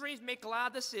whose streams make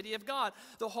glad the city of God,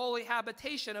 the holy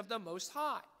habitation of the Most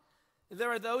High. There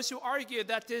are those who argue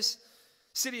that this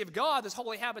city of God, this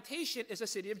holy habitation, is the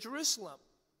city of Jerusalem.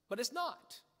 But it's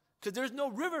not. Because there's no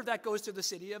river that goes to the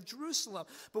city of Jerusalem.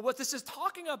 But what this is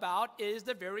talking about is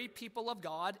the very people of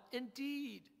God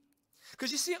indeed.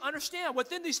 Because you see, understand,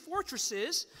 within these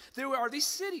fortresses, there are these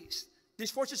cities.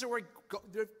 These fortresses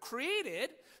they're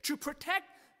created to protect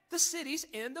the cities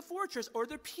in the fortress, or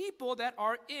the people that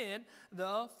are in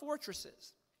the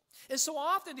fortresses. And so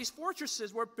often these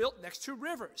fortresses were built next to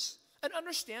rivers. And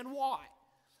understand why.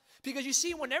 Because you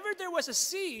see, whenever there was a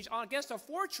siege against a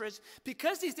fortress,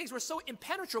 because these things were so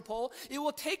impenetrable, it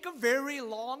will take a very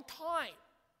long time.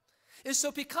 And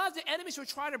so because the enemies were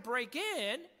trying to break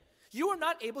in, you are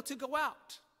not able to go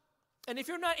out. And if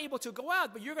you're not able to go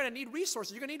out, but you're going to need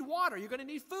resources, you're going to need water, you're going to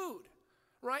need food.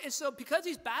 Right? And so because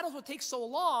these battles would take so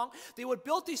long, they would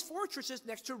build these fortresses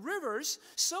next to rivers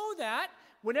so that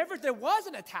whenever there was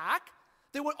an attack,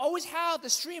 they would always have the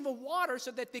stream of water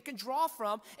so that they can draw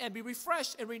from and be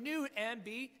refreshed and renewed and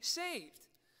be saved.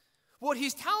 What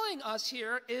he's telling us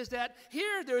here is that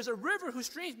here there's a river whose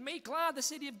streams make glad the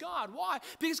city of God. Why?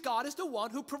 Because God is the one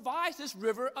who provides this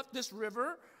river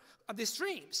of these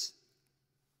streams.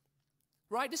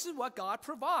 Right? This is what God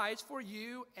provides for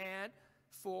you and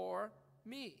for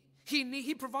me.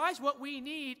 He provides what we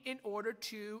need in order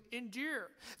to endure.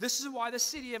 This is why the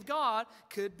city of God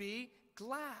could be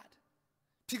glad.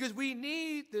 Because we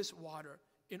need this water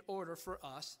in order for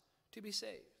us to be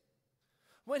saved.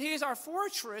 When he is our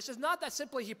fortress, it's not that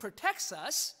simply he protects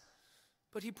us,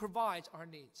 but he provides our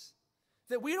needs.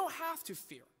 That we don't have to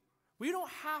fear. We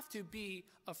don't have to be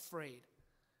afraid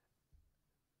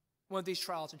when these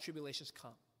trials and tribulations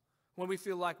come. When we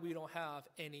feel like we don't have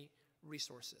any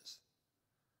resources.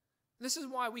 This is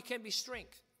why we can be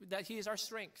strength, that he is our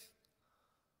strength,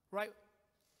 right?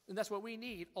 And that's what we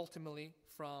need ultimately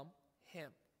from him.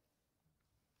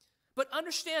 But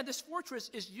understand, this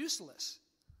fortress is useless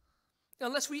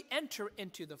unless we enter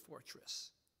into the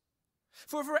fortress.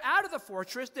 For if we're out of the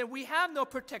fortress, then we have no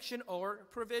protection or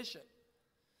provision.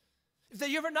 If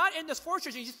you're not in this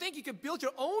fortress and you think you can build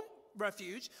your own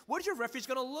refuge, what is your refuge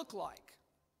going to look like?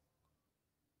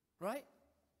 Right?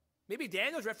 Maybe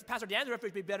Pastor Daniel's refuge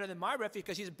would be better than my refuge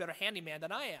because he's a better handyman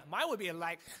than I am. Mine would be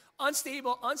like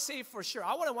unstable, unsafe for sure.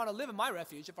 I wouldn't want to live in my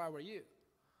refuge if I were you.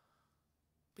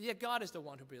 But yet God is the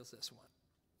one who builds this one.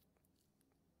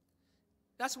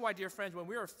 That's why, dear friends, when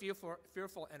we are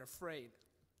fearful and afraid,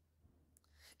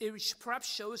 it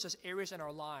perhaps shows us areas in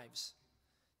our lives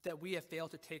that we have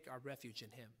failed to take our refuge in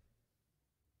him.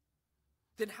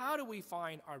 Then how do we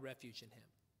find our refuge in him?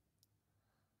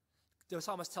 The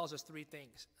psalmist tells us three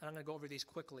things, and I'm going to go over these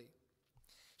quickly.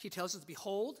 He tells us,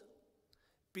 behold,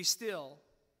 be still,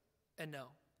 and know.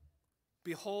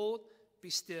 Behold, be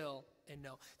still, and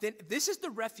know. Then this is the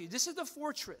refuge, this is the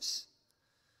fortress.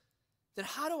 Then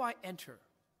how do I enter?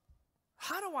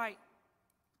 How do I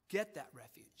get that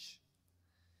refuge?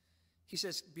 He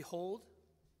says, behold,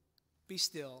 be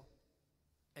still,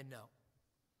 and know.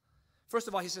 First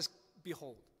of all, he says,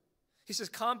 behold. He says,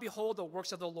 come behold the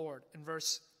works of the Lord in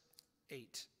verse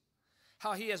 8.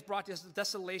 How he has brought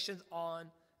desolations on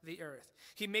the earth.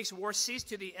 He makes war cease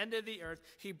to the end of the earth.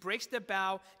 He breaks the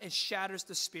bow and shatters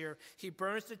the spear. He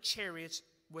burns the chariots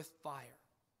with fire.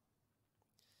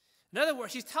 In other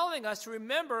words, he's telling us to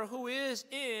remember who is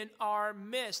in our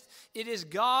midst. It is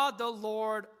God, the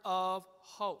Lord of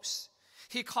hosts.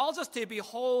 He calls us to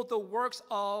behold the works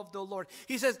of the Lord.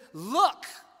 He says, look,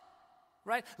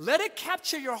 right? Let it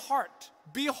capture your heart.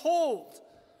 Behold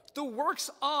the works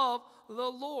of the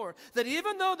Lord. That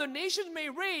even though the nations may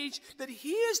rage, that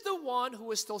he is the one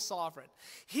who is still sovereign.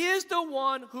 He is the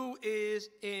one who is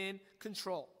in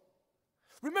control.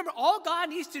 Remember, all God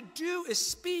needs to do is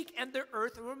speak and the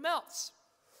earth melts.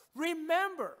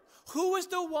 Remember, who is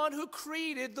the one who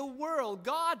created the world?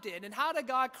 God did. And how did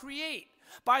God create?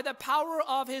 By the power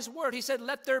of his word. He said,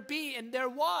 let there be, and there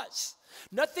was.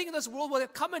 Nothing in this world will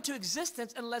come into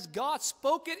existence unless God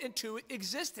spoke it into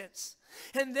existence.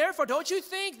 And therefore, don't you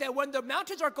think that when the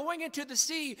mountains are going into the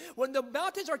sea, when the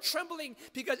mountains are trembling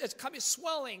because it's coming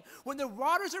swelling, when the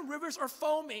waters and rivers are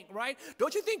foaming, right?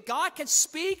 Don't you think God can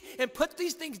speak and put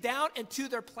these things down into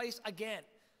their place again?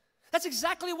 That's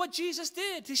exactly what Jesus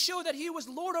did to show that he was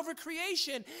Lord over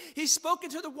creation. He spoke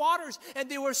into the waters and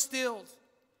they were stilled,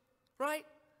 right?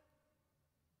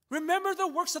 Remember the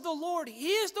works of the Lord. He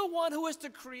is the one who is the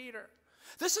creator.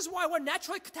 This is why when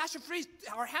natural catastrophes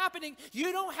are happening,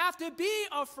 you don't have to be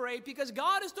afraid because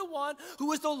God is the one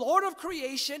who is the Lord of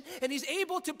creation and he's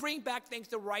able to bring back things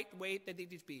the right way that they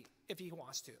need to be if he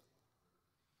wants to.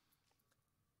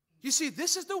 You see,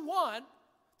 this is the one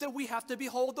that we have to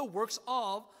behold the works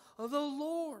of the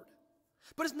Lord.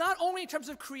 But it's not only in terms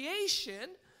of creation,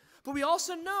 but we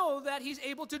also know that he's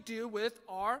able to deal with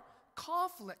our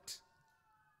conflict.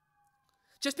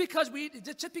 Just because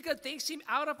things seem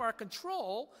out of our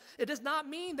control, it does not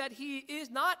mean that he is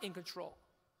not in control.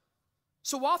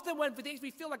 So often when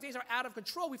we feel like things are out of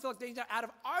control, we feel like things are out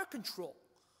of our control.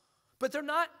 But they're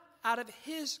not out of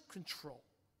his control.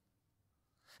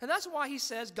 And that's why he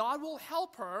says, God will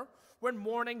help her when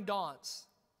morning dawns.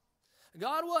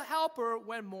 God will help her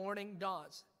when morning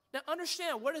dawns. Now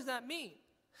understand, what does that mean?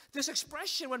 This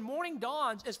expression, when morning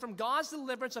dawns, is from God's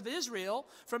deliverance of Israel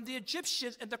from the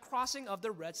Egyptians and the crossing of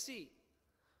the Red Sea.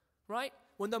 Right?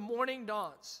 When the morning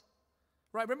dawns.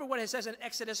 Right? Remember what it says in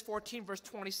Exodus 14, verse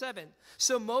 27.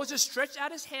 So Moses stretched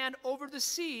out his hand over the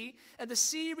sea, and the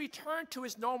sea returned to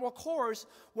its normal course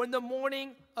when the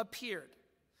morning appeared.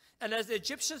 And as the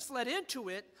Egyptians fled into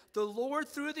it, the Lord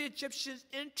threw the Egyptians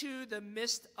into the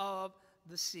midst of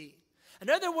the sea. In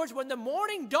other words, when the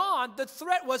morning dawned, the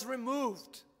threat was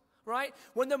removed. Right?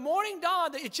 When the morning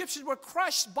dawned, the Egyptians were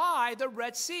crushed by the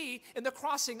Red Sea in the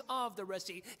crossing of the Red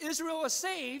Sea. Israel was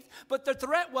saved, but the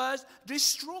threat was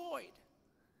destroyed.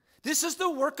 This is the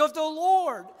work of the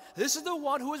Lord. This is the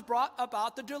one who has brought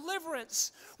about the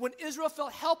deliverance. When Israel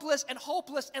felt helpless and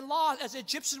hopeless and lost as the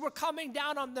Egyptians were coming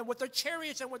down on them with their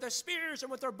chariots and with their spears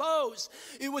and with their bows,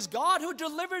 it was God who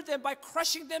delivered them by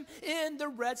crushing them in the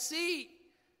Red Sea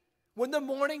when the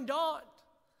morning dawned.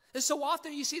 And so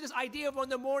often you see this idea of when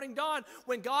the morning dawned,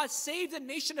 when God saved the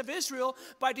nation of Israel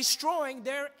by destroying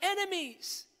their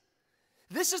enemies.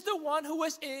 This is the one who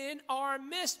is in our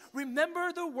midst.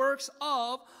 Remember the works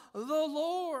of the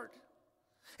Lord.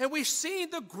 And we've seen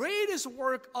the greatest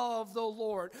work of the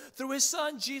Lord through his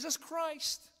son, Jesus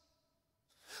Christ,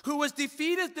 who has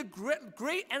defeated the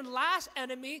great and last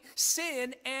enemy,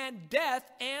 sin and death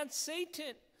and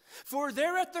Satan. For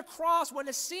there at the cross, when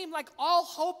it seemed like all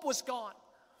hope was gone,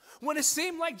 when it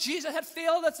seemed like Jesus had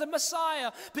failed as the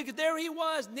Messiah, because there he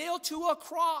was, nailed to a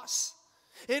cross.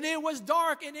 And it was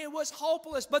dark and it was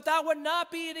hopeless, but that would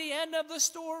not be the end of the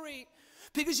story.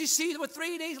 Because you see,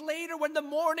 3 days later when the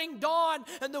morning dawned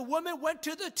and the woman went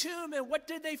to the tomb, and what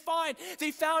did they find? They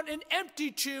found an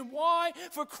empty tomb. Why?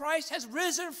 For Christ has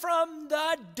risen from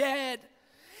the dead.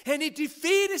 And he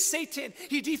defeated Satan.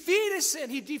 He defeated sin.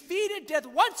 He defeated death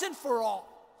once and for all.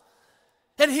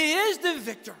 And he is the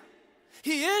victor.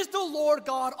 He is the Lord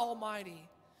God Almighty.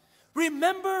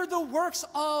 Remember the works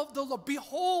of the Lord.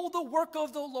 Behold the work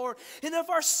of the Lord. And if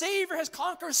our Savior has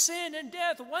conquered sin and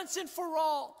death once and for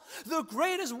all, the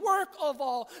greatest work of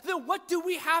all, then what do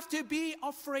we have to be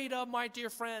afraid of, my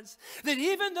dear friends? That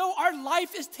even though our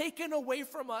life is taken away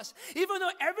from us, even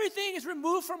though everything is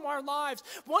removed from our lives,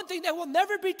 one thing that will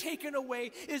never be taken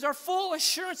away is our full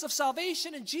assurance of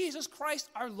salvation in Jesus Christ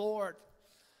our Lord.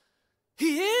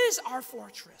 He is our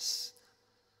fortress.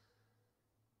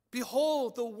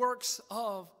 Behold the works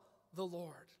of the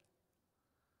Lord.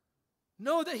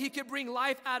 Know that he can bring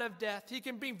life out of death. He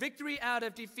can bring victory out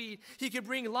of defeat. He can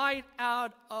bring light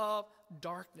out of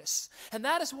darkness. And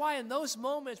that is why in those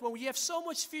moments when you have so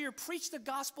much fear, preach the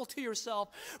gospel to yourself.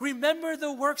 Remember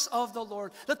the works of the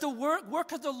Lord. Let the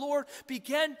work of the Lord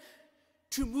begin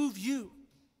to move you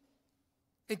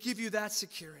and give you that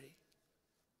security.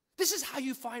 This is how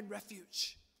you find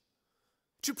refuge.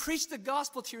 To preach the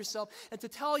gospel to yourself and to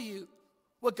tell you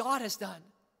what God has done,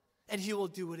 and he will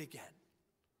do it again.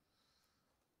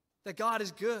 That God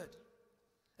is good,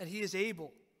 and he is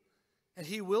able, and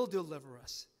he will deliver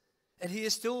us, and he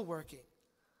is still working.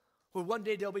 For one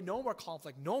day there'll be no more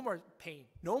conflict, no more pain,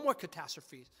 no more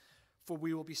catastrophes, for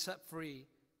we will be set free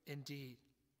indeed.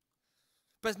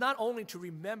 But it's not only to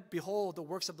remember, behold the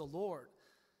works of the Lord.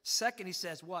 Second, he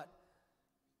says what?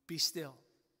 Be still.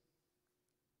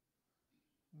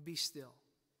 Be still.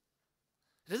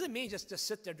 It doesn't mean just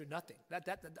sit there and do nothing.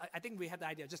 I think we have the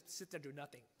idea, just sit there and do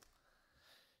nothing.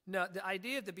 No, the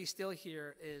idea of to be still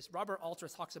here is, Robert Alter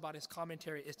talks about in his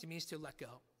commentary, it means to let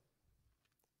go.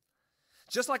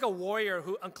 Just like a warrior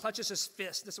who unclenches his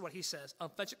fist, this is what he says,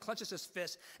 unclenches his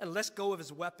fist and lets go of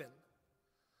his weapon.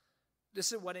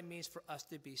 This is what it means for us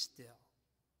to be still.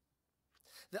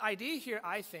 The idea here,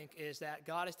 I think, is that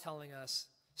God is telling us,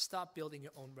 stop building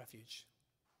your own refuge.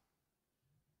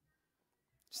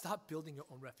 Stop building your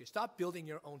own refuge. Stop building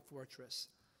your own fortress.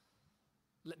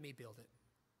 Let me build it.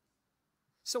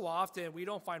 So often, we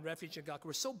don't find refuge in God.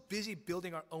 We're so busy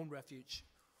building our own refuge.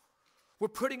 We're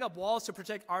putting up walls to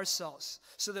protect ourselves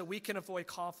so that we can avoid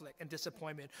conflict and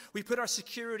disappointment. We put our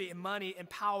security in money and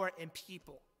power in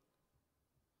people.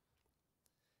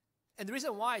 And the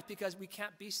reason why is because we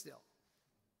can't be still.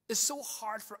 It's so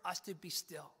hard for us to be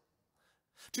still.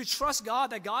 To trust God,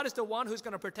 that God is the one who's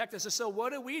going to protect us. And so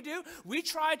what do? We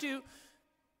try to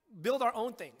build our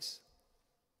own things,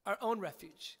 our own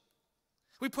refuge.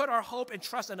 We put our hope and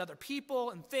trust in other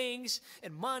people and things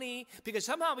and money because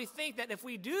somehow we think that if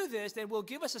we do this, then will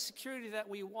give us the security that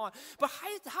we want. But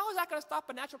how is that going to stop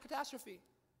a natural catastrophe?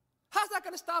 How's that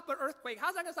going to stop an earthquake?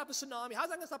 How's that going to stop a tsunami? How's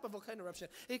that going to stop a volcano eruption?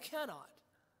 It cannot.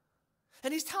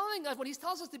 And he's telling us, when he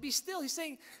tells us to be still, he's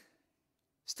saying,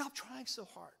 stop trying so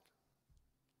hard.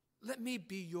 Let me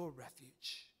be your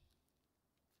refuge.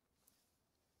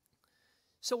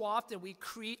 So often we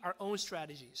create our own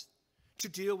strategies to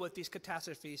deal with these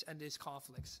catastrophes and these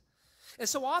conflicts. And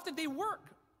so often they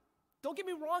work. Don't get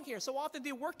me wrong here. So often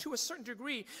they work to a certain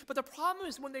degree. But the problem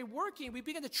is when they're working, we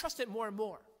begin to trust it more and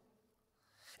more.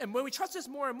 And when we trust this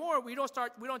more and more, we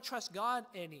don't trust God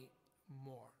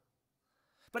anymore.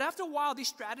 But after a while, these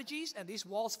strategies and these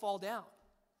walls fall down.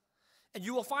 And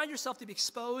you will find yourself to be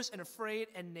exposed and afraid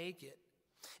and naked.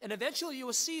 And eventually you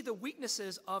will see the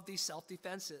weaknesses of these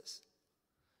self-defenses.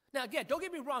 Now again, don't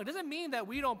get me wrong. It doesn't mean that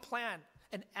we don't plan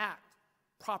and act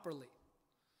properly.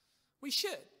 We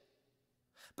should.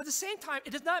 But at the same time,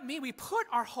 it does not mean we put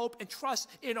our hope and trust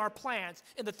in our plans,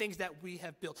 in the things that we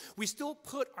have built. We still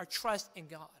put our trust in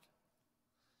God,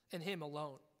 in Him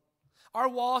alone. Our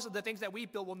walls and the things that we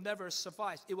build will never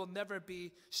suffice. It will never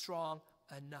be strong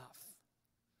enough.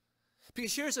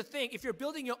 Because here's the thing, if you're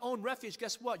building your own refuge,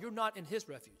 guess what? You're not in His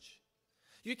refuge.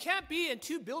 You can't be in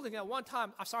two buildings at one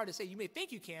time. I'm sorry to say, you may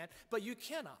think you can, but you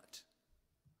cannot.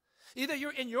 Either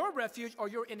you're in your refuge or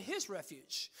you're in His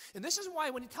refuge. And this is why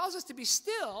when He tells us to be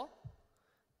still,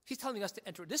 He's telling us to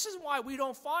enter. This is why we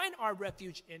don't find our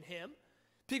refuge in Him,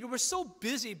 because we're so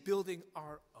busy building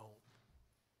our own.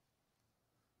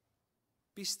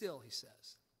 Be still, He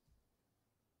says.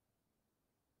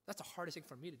 That's the hardest thing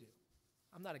for me to do.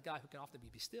 I'm not a guy who can often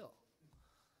be still.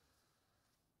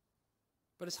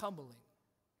 But it's humbling.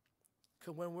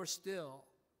 Because when we're still,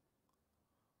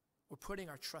 we're putting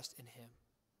our trust in Him.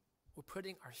 We're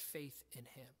putting our faith in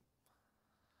Him.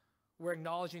 We're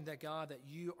acknowledging that God, that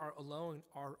you are alone,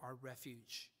 are our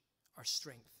refuge, our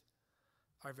strength,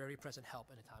 our very present help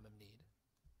in a time of need.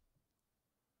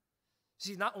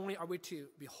 See, not only are we to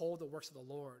behold the works of the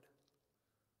Lord,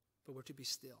 but we're to be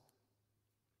still.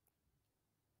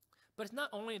 But it's not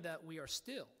only that we are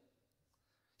still.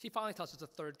 He finally tells us the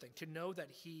third thing, to know that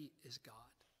He is God.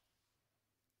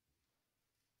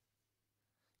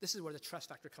 This is where the trust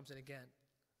factor comes in again.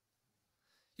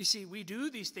 You see, we do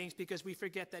these things because we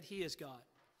forget that He is God.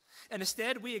 And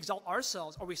instead, we exalt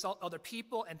ourselves or we exalt other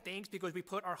people and things because we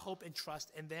put our hope and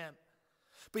trust in them.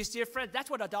 But you see, dear friends, that's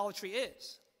what idolatry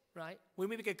is, right? When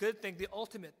we make a good thing the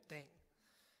ultimate thing.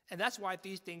 And that's why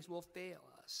these things will fail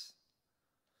us.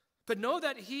 But know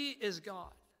that He is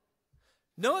God.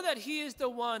 Know that He is the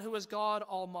one who is God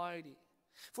Almighty.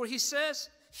 For He says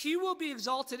He will be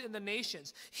exalted in the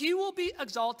nations. He will be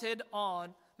exalted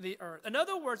on the earth. In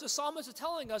other words, the psalmist is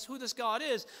telling us who this God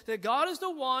is, that God is the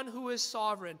one who is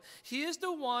sovereign. He is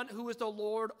the one who is the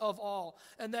Lord of all,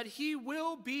 and that he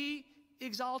will be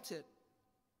exalted.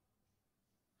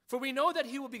 For we know that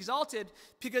he will be exalted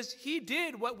because he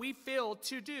did what we failed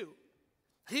to do.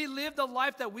 He lived the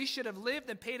life that we should have lived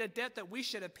and paid a debt that we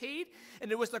should have paid,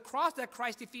 and it was the cross that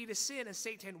Christ defeated sin and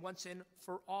Satan once and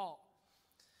for all.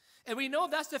 And we know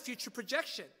that's the future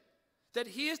projection, that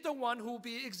he is the one who will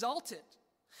be exalted.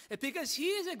 And because he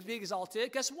is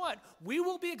exalted, guess what? We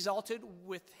will be exalted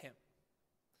with him.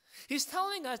 He's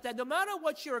telling us that no matter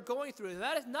what you're going through,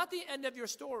 that is not the end of your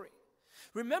story.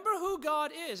 Remember who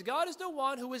God is. God is the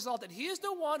one who is exalted. He is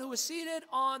the one who is seated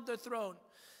on the throne.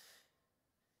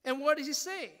 And what does he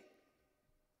say?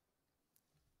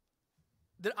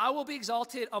 That I will be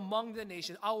exalted among the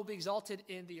nations. I will be exalted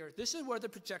in the earth. This is where the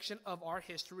projection of our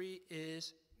history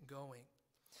is going.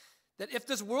 That if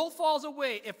this world falls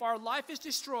away, if our life is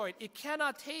destroyed, it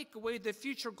cannot take away the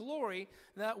future glory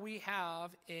that we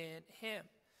have in him.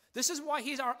 This is why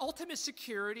he's our ultimate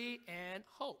security and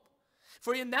hope.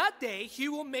 For in that day, he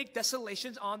will make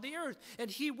desolations on the earth,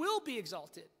 and he will be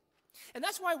exalted. And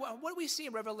that's why what do we see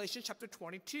in Revelation chapter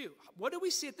 22? What do we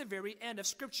see at the very end of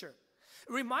Scripture?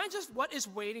 It reminds us what is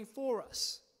waiting for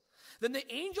us. Then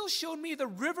the angel showed me the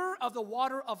river of the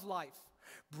water of life,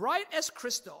 bright as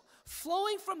crystal,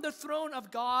 flowing from the throne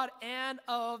of God and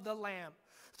of the Lamb,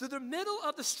 through the middle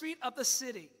of the street of the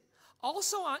city.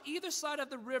 Also on either side of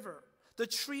the river, the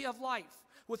tree of life,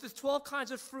 with its 12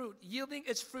 kinds of fruit, yielding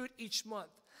its fruit each month.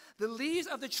 The leaves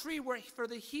of the tree were for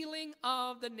the healing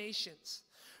of the nations.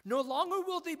 No longer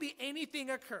will there be anything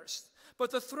accursed,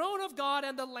 but the throne of God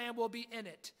and the Lamb will be in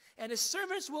it, and his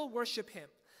servants will worship him.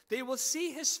 They will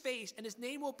see his face, and his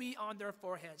name will be on their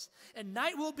foreheads. And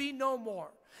night will be no more.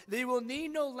 They will need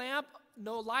no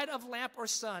light of lamp or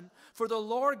sun, for the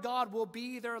Lord God will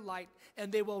be their light,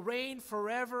 and they will reign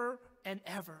forever and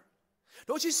ever.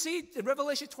 Don't you see in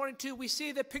Revelation 22, we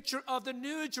see the picture of the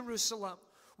new Jerusalem.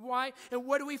 Why? And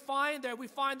what do we find there? We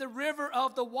find the river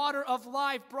of the water of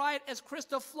life, bright as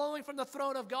crystal, flowing from the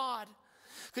throne of God.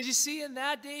 Because you see, in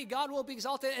that day, God will be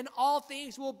exalted and all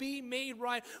things will be made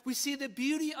right. We see the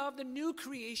beauty of the new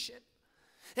creation.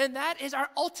 And that is our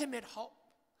ultimate hope.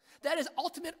 That is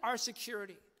ultimate our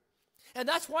security. And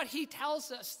that's what he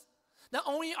tells us. Not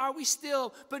only are we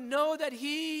still, but know that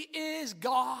he is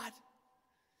God.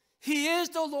 He is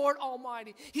the Lord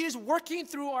Almighty. He is working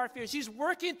through our fears. He's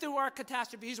working through our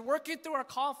catastrophe. He's working through our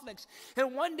conflicts.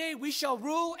 And one day we shall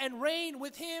rule and reign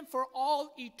with him for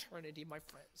all eternity, my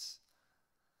friends.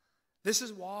 This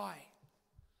is why.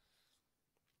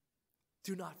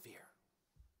 Do not fear.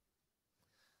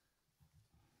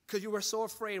 Because you were so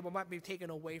afraid what might be taken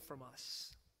away from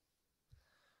us.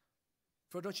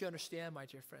 For don't you understand, my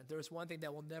dear friend, there is one thing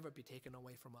that will never be taken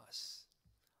away from us.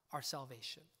 Our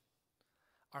salvation.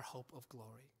 Our hope of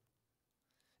glory.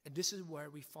 And this is where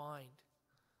we find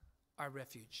our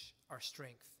refuge, our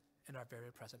strength, and our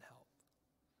very present help.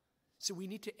 So we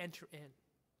need to enter in.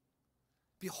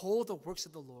 Behold the works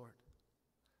of the Lord.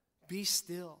 Be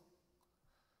still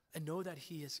and know that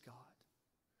he is God.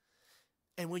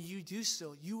 And when you do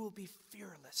so, you will be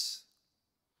fearless.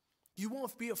 You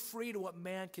won't be afraid of what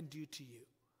man can do to you.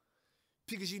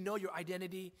 Because you know your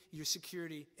identity, your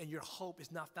security, and your hope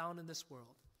is not found in this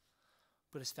world,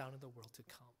 but is found in the world to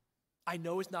come. I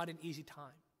know it's not an easy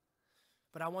time,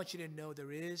 but I want you to know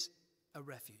there is a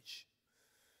refuge.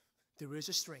 There is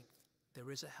a strength. There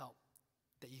is a help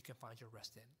that you can find your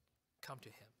rest in. Come to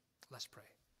him. Let's pray.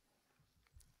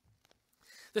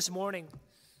 This morning,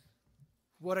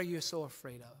 what are you so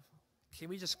afraid of? Can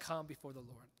we just come before the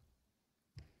Lord?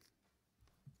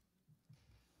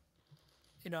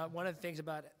 You know, one of the things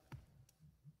about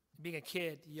being a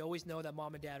kid, you always know that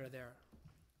mom and dad are there.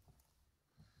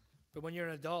 But when you're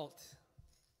an adult,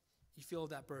 you feel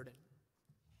that burden.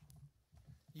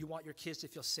 You want your kids to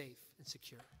feel safe and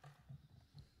secure.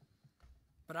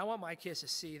 But I want my kids to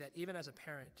see that even as a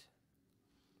parent,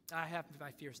 I have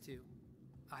my fears too.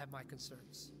 I have my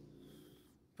concerns.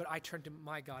 But I turn to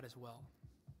my God as well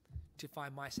to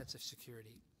find my sense of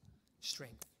security,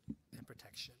 strength, and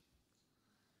protection.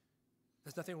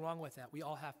 There's nothing wrong with that. We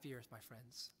all have fears, my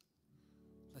friends.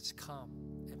 Let's come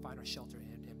and find our shelter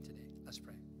in him today. Let's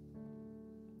pray.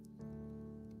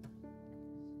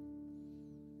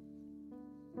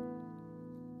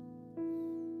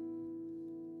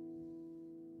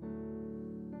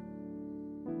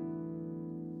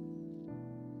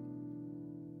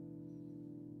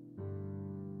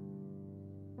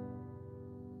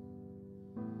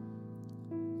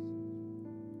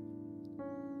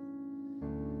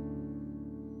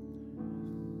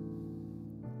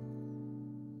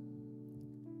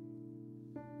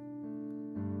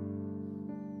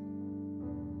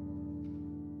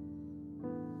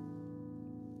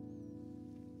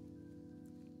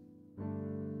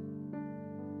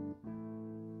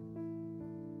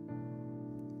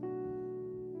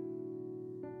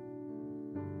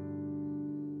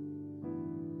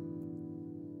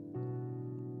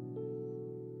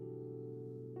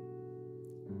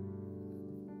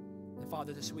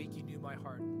 Father, this week you knew my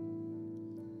heart.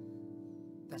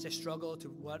 As I struggled to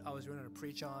what I was going to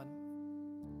preach on,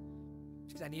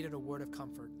 because I needed a word of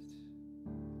comfort.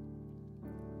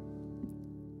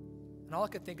 And all I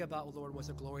could think about, Lord, was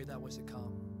the glory that was to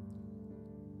come.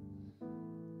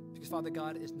 Because, Father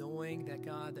God, is knowing that,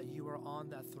 God, that you are on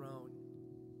that throne,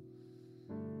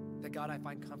 that, God, I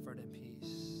find comfort and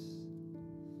peace.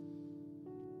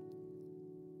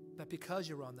 But because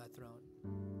you're on that throne,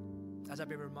 as I've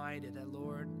been reminded that,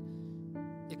 Lord,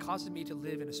 it causes me to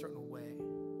live in a certain way,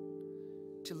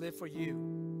 to live for you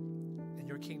and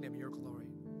your kingdom, your glory,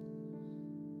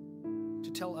 to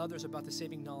tell others about the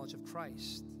saving knowledge of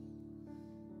Christ,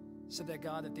 so that,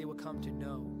 God, that they will come to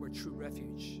know where true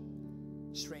refuge,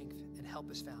 strength, and help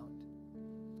is found.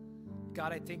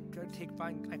 God, I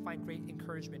find great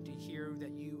encouragement to hear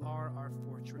that you are our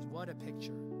fortress. What a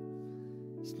picture.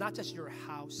 It's not just your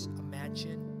house, a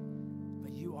mansion,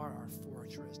 but you are our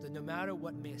fortress. That no matter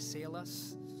what may assail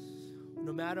us,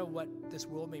 no matter what this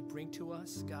world may bring to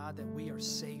us, God, that we are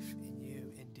safe in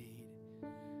you indeed.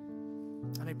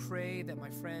 And I pray that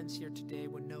my friends here today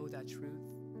would know that truth.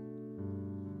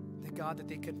 That, God, that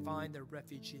they could find their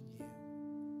refuge in you.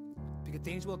 Because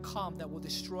things will come that will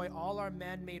destroy all our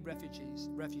man-made refuges.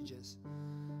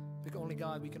 Because only,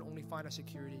 God, we can only find our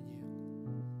security in you.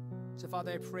 So,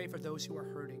 Father, I pray for those who are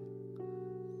hurting,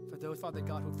 for those, Father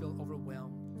God, who feel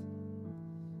overwhelmed.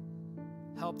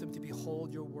 Help them to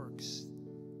behold your works,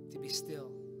 to be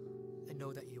still, and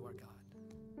know that you are God.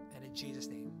 And in Jesus'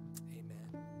 name, amen.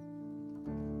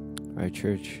 All right,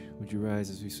 church, would you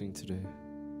rise as we sing today?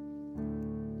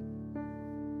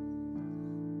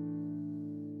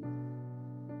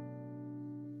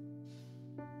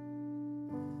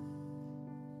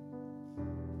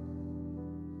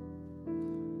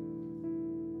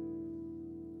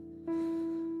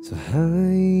 So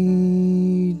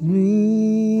hide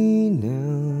me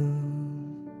now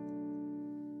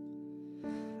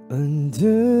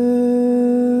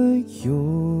under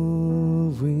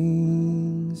your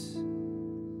wings.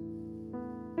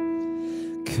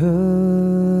 Cover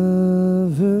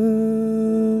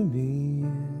me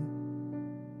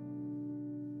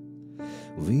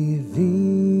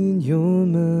within your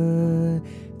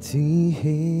mighty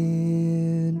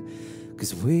hand.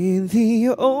 'Cause when the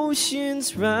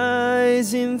oceans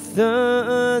rise and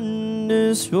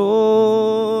thunders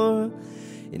roar,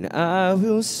 and I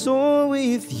will soar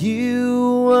with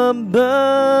you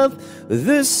above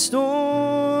the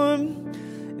storm.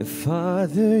 And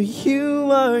Father, you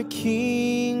are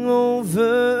king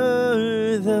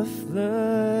over the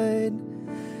flood,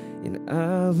 and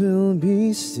I will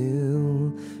be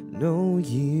still, know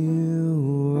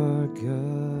you are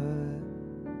God.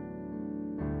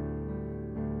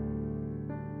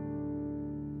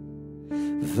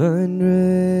 Find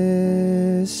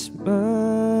rest,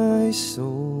 my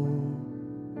soul,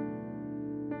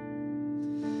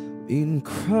 in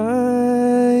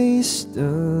Christ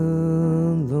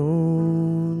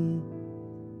alone.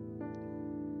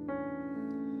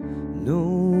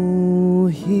 Know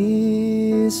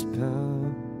his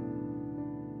power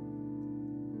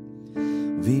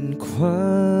in quietness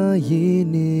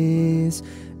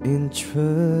and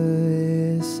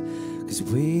trust. 'Cause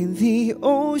when the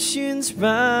oceans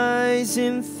rise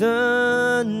and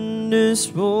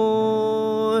thunders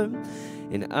roar,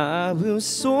 and I will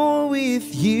soar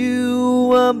with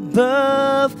you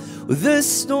above the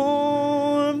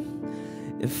storm.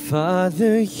 And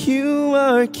Father, you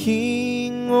are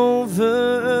king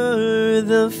over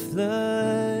the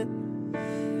flood,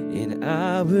 and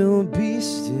I will be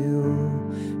still,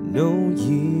 know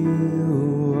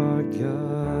you are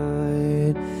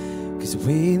God. 'Cause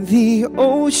when the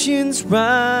oceans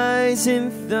rise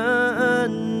and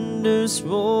thunders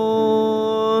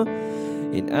roar,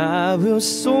 and I will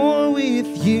soar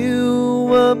with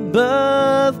you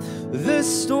above the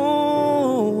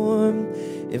storm.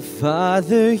 And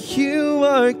Father, you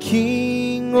are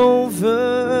king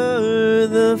over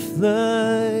the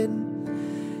flood,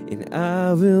 and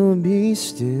I will be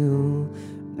still,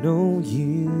 know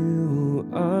you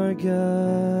are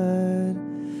God.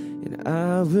 And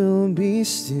I will be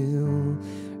still,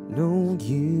 know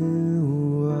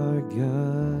you are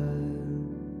God.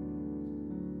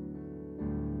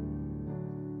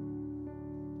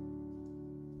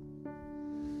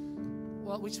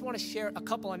 Well, we just want to share a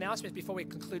couple announcements before we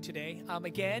conclude today. I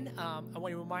want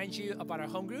to remind you about our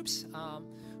home groups.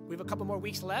 We have a couple more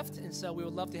weeks left, and so we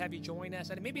would love to have you join us.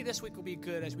 And maybe this week will be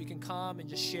good as we can come and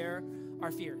just share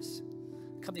our fears,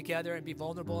 come together and be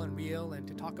vulnerable and real, and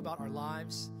to talk about our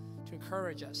lives, to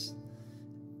encourage us.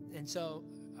 And so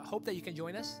hope that you can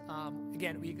join us.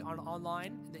 Again, we are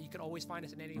online, that you can always find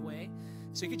us in any way.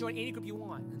 So you can join any group you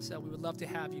want. And so we would love to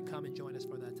have you come and join us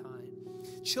for that time.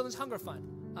 Children's Hunger Fund.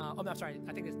 I'm sorry,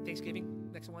 I think it's Thanksgiving,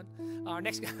 next one. Our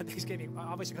next Thanksgiving,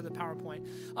 obviously because of the PowerPoint.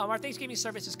 Our Thanksgiving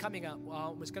service is coming up.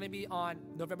 It's going to be on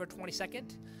November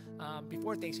 22nd,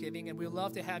 before Thanksgiving, and we would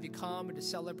love to have you come and to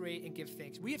celebrate and give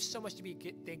thanks. We have so much to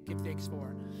give thanks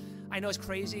for. I know it's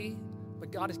crazy,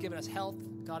 but God has given us health.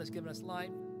 God has given us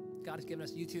life. God has given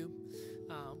us YouTube.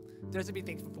 There's to be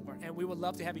thankful for, and we would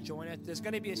love to have you join us. There's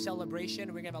going to be a celebration.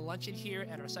 We're going to have a luncheon here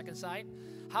at our second site.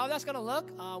 How that's going to look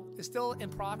is still in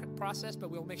process, but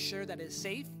we'll make sure that it's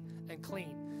safe and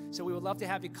clean. So we would love to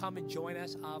have you come and join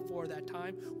us for that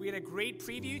time. We had a great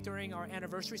preview during our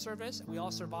anniversary service. We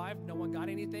all survived. No one got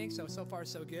anything, so far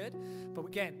so good. But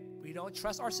again, we don't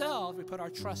trust ourselves. We put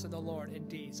our trust in the Lord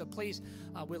indeed. So please,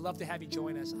 we'd love to have you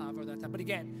join us for that time. But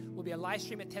again, we'll be a live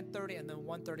stream at 10:30, and then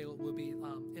 1:30 we'll be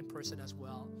in person as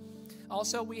well.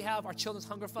 Also, we have our Children's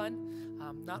Hunger Fund.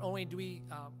 Not only do we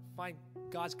find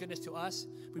God's goodness to us,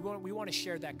 we want to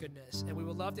share that goodness. And we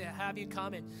would love to have you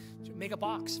come and make a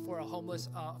box for a homeless,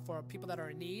 for people that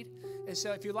are in need. And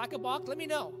so if you like a box, let me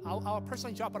know. I'll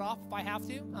personally drop it off if I have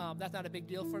to. That's not a big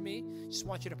deal for me. Just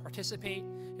want you to participate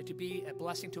and to be a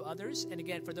blessing to others. And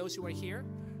again, for those who are here,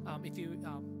 if you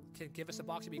can give us a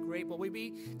box, it'd be great. But we'll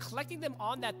be collecting them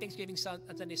on that Thanksgiving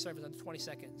Sunday service on the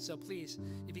 22nd. So please,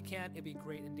 if you can, it'd be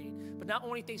great indeed. But not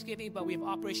only Thanksgiving, but we have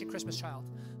Operation Christmas Child.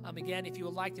 Again, if you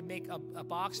would like to make a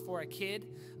box for a kid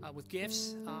with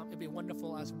gifts, it'd be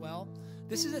wonderful as well.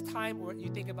 This is a time where you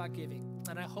think about giving.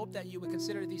 And I hope that you would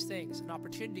consider these things an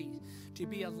opportunity to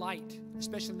be a light,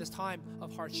 especially in this time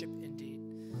of hardship indeed.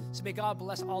 So may God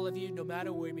bless all of you, no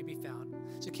matter where you may be found.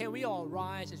 So can we all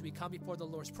rise as we come before the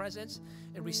Lord's presence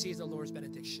and receive the Lord's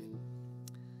benediction?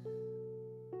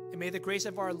 And may the grace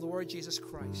of our Lord Jesus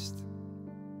Christ,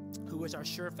 who is our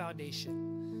sure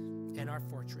foundation and our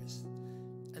fortress,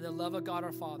 and the love of God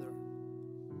our Father,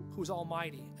 who is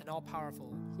almighty and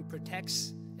all-powerful, who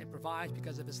protects and provides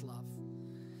because of his love,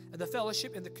 and the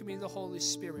fellowship and the communion of the Holy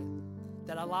Spirit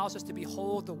that allows us to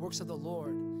behold the works of the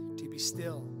Lord, to be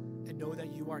still and know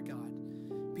that you are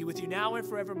God, be with you now and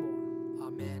forevermore.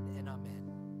 Amen and amen.